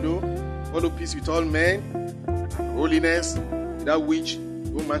 which we all know. Follow peace with all men and holiness, without which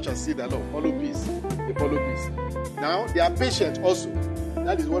No man shall see the Lord. Follow peace. They follow peace. Now, they are patient also.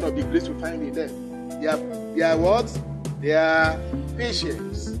 That is one of the grace we find in them. They are what? They are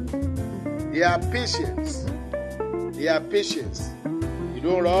patience. They are patience. They are patience. You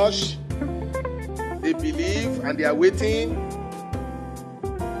don't rush. They believe and they are waiting.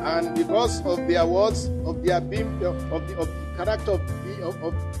 And because of their words, of their being, of the character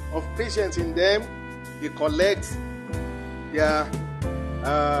of patience in them, they collect their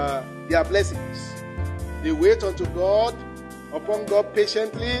blessings. They wait unto God, upon God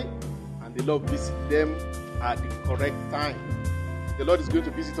patiently, and the Lord visits them at the correct time. The Lord is going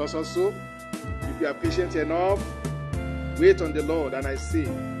to visit us also. If you are patient enough, wait on the Lord, and I say,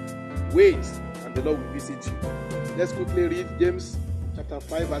 wait, and the Lord will visit you. Let's quickly read James chapter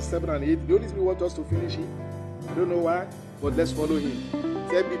 5, verse 7 and 8. The Holy Spirit wants us to finish it. I don't know why, but let's follow him. It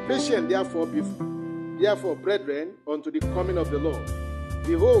says, be patient, therefore, brethren, unto the coming of the Lord.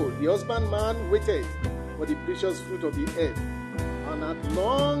 Behold, the husbandman waited for the precious fruit of the earth, and hath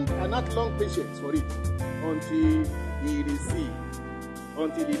long patience for it, until he receive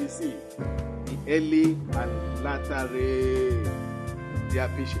the early and latter rain. They are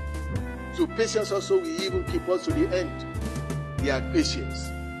patient. So patience also will even keep us to the end. They are patience.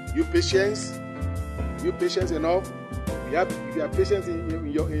 You patience enough. If you are patient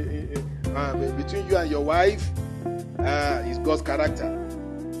in your between you and your wife, is God's character.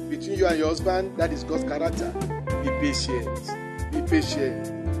 Between you and your husband, that is God's character. Be patient. Be patient.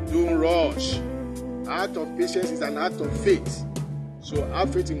 Don't rush. Act of patience is an act of faith. So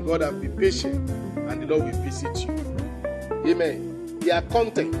have faith in God and be patient, and the Lord will visit you. Amen. They are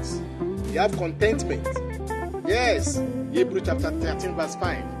content. They have contentment. Yes. Hebrews chapter 13, verse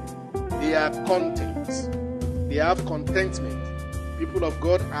 5. They are content. They have contentment. People of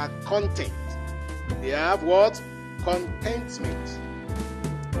God are content. They have what? Contentment.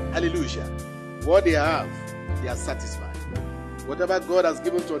 Hallelujah. What they have, they are satisfied. Whatever God has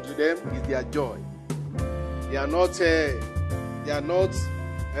given to them is their joy. They are not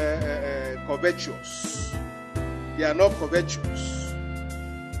covetous. They are not covetous.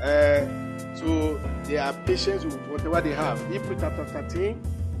 So they are patient with whatever they have. Hebrews chapter 13,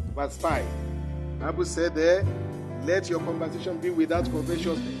 verse 5. The Bible said there, let your conversation be without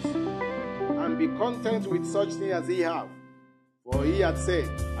covetousness, and be content with such things as ye have. For he had said,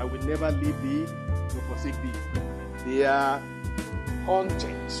 I will never leave thee nor forsake thee. They are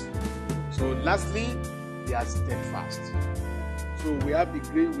content. So lastly, they are steadfast. So we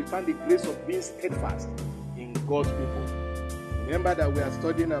find the grace of being steadfast in God's people. Remember that we are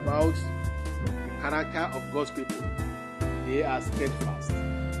studying about the character of God's people. They are steadfast.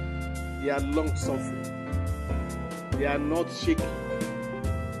 They are long-suffering. They are not shaky.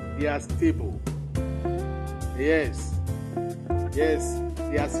 They are stable. Yes.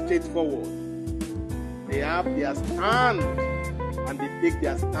 They are straightforward. They have their stand, and they take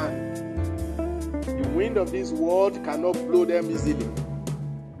their stand. The wind of this world cannot blow them easily,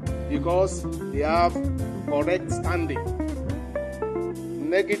 because they have correct standing.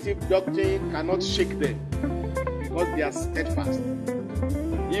 Negative doctrine cannot shake them, because they are steadfast.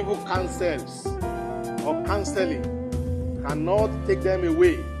 Evil counsels or counseling cannot take them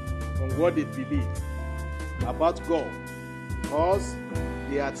away from what they believe about God, because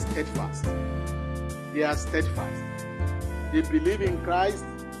they are steadfast. They are steadfast. They believe in Christ,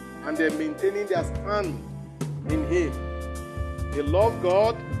 and they're maintaining their stand in Him. They love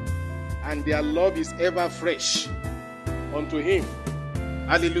God, and their love is ever fresh unto Him.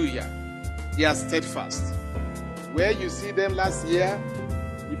 Hallelujah. They are steadfast. Where you see them last year,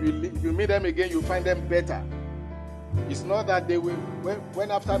 if you meet them again, you find them better. It's not that they will,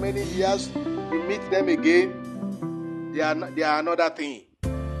 when after many years you meet them again, they are another thing.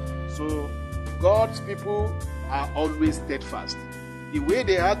 So God's people are always steadfast. The way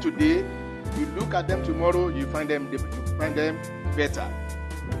they are today, you look at them tomorrow, you find them better.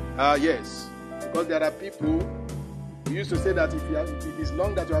 Yes, because there are people. We used to say that if it is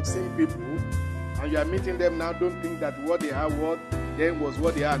long that you have seen people and you are meeting them now, don't think that what they are then was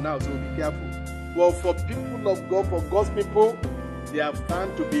what they are now. So be careful. Well, for people of God, for God's people, they have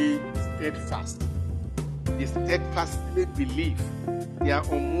found to be steadfast. They steadfastly believe. They are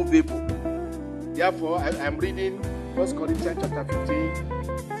unmovable. Therefore, I'm reading 1 Corinthians chapter 15,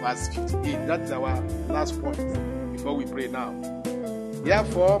 verse 58. That is our last point before we pray now.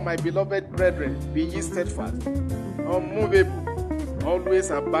 Therefore, my beloved brethren, be ye steadfast, unmovable, always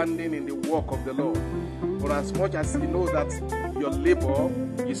abounding in the work of the Lord. For as much as you know that your labor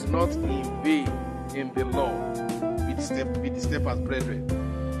is not in vain in the Lord. Be the steadfast brethren.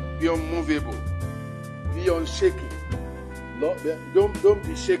 Be unmovable. Be unshaken. Lord, don't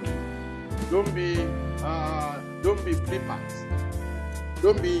be shaky. Don't be flippant.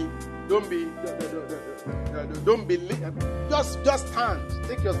 Don't be. Just stand.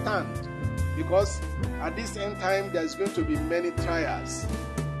 Take your stand, because at this end time there is going to be many trials,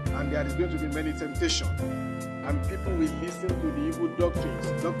 and there is going to be many temptations, and people will listen to the evil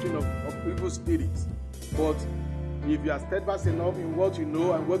doctrine of evil spirits. But if you are steadfast enough in what you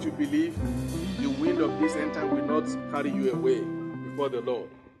know and what you believe, the wind of this end time will not carry you away before the Lord.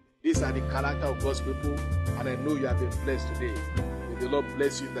 These are the character of God's people, and I know you have been blessed today. May the Lord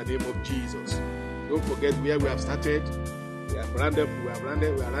bless you in the name of Jesus. Don't forget where we have started. We are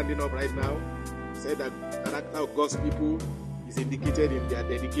rounding up right now. Said that the character of God's people is indicated in their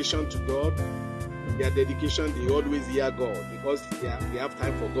dedication to God. In their dedication, they always hear God, because they have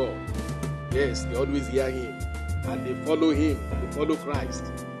time for God. Yes, they always hear Him, and they follow Him. They follow Christ.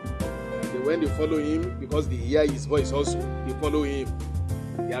 And when they follow Him, because they hear His voice also, they follow Him.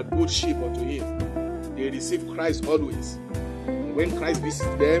 They are good sheep unto Him. They receive Christ always. And when Christ visits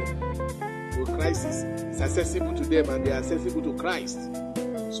them, so Christ is accessible to them, and they are accessible to Christ.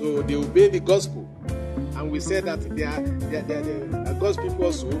 So they obey the gospel. And we said that they are God's people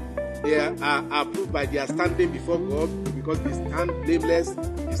also. They are approved by their standing before God, because they stand blameless,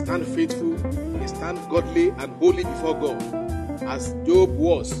 they stand faithful, they stand godly and holy before God, as Job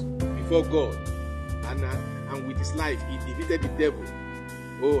was before God. And with his life, he defeated the devil.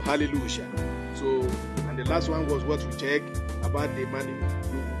 Oh, hallelujah. So, and the last one was what we checked about they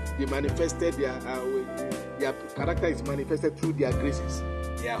manifested their character is manifested through their graces.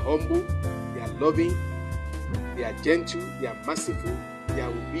 They are humble, they are loving, they are gentle, they are merciful, they are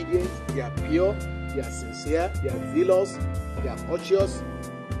obedient, they are pure, they are sincere, they are zealous, they are courteous,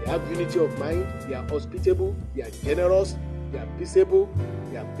 they have unity of mind, they are hospitable, they are generous, they are peaceable,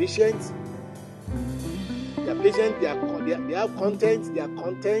 they are patient. They are patient, they have content,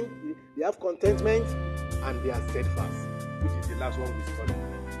 they have contentment, and they are steadfast, which is the last one we studied.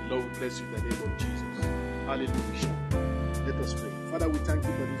 The Lord will bless you in the name of Jesus. Hallelujah. Let us pray. Father, we thank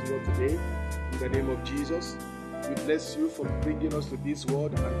you for this word today. In the name of Jesus, we bless you for bringing us to this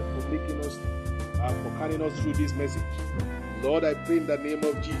word, and for making us, for carrying us through this message. Lord, I pray in the name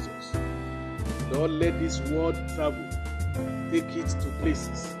of Jesus. Lord, let this word travel. Take it to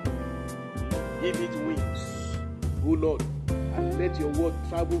places. Give it wings, oh Lord, and let your word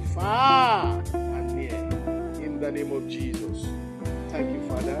travel far and near, in the name of Jesus. Thank you,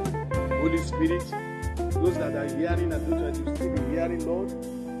 Father. Holy Spirit, those that are hearing and those that are still hearing, Lord,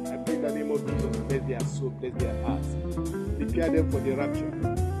 I pray in the name of Jesus, bless their soul, bless their hearts. Prepare them for the rapture.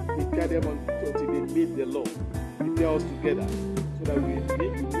 Prepare them until they meet the Lord. Prepare us together, so that we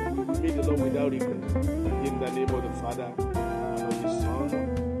meet the Lord without regret. In the name of the Father, and of the Son,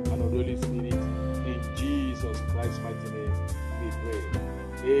 and of the Holy Spirit. In Jesus Christ's mighty name, we pray.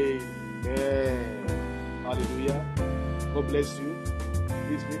 Amen. Hallelujah. God bless you.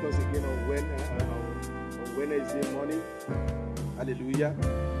 Please meet us again on Wednesday morning. Hallelujah.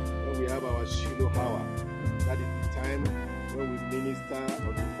 When we have our Shiloh hour. That is the time when we minister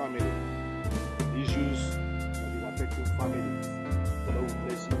on the family. Issues that is affecting families. The Lord will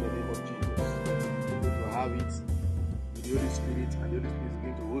bless you in the name of Jesus. We're going to have it with the Holy Spirit, and the Holy Spirit is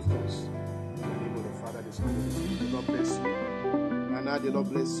going to host us. In the name of the Father, the Son, and the Spirit. The Lord bless you. And now the Lord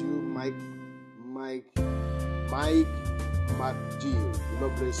bless you, Mike McGill. The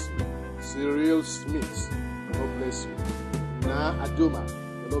Lord bless you. Cyril Smith. The Lord bless you. Na Adoma.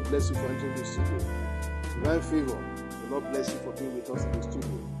 The Lord bless you for entering the studio. Divine Favor. The Lord bless you for being with us in the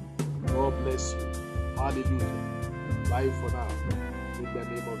studio. God bless you. Hallelujah. Bye for now. In the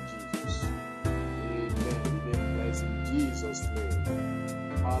name of Jesus. Amen. Remain blessed in Jesus' name.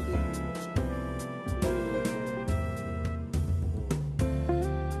 Hallelujah.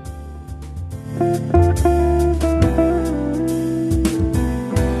 Amen.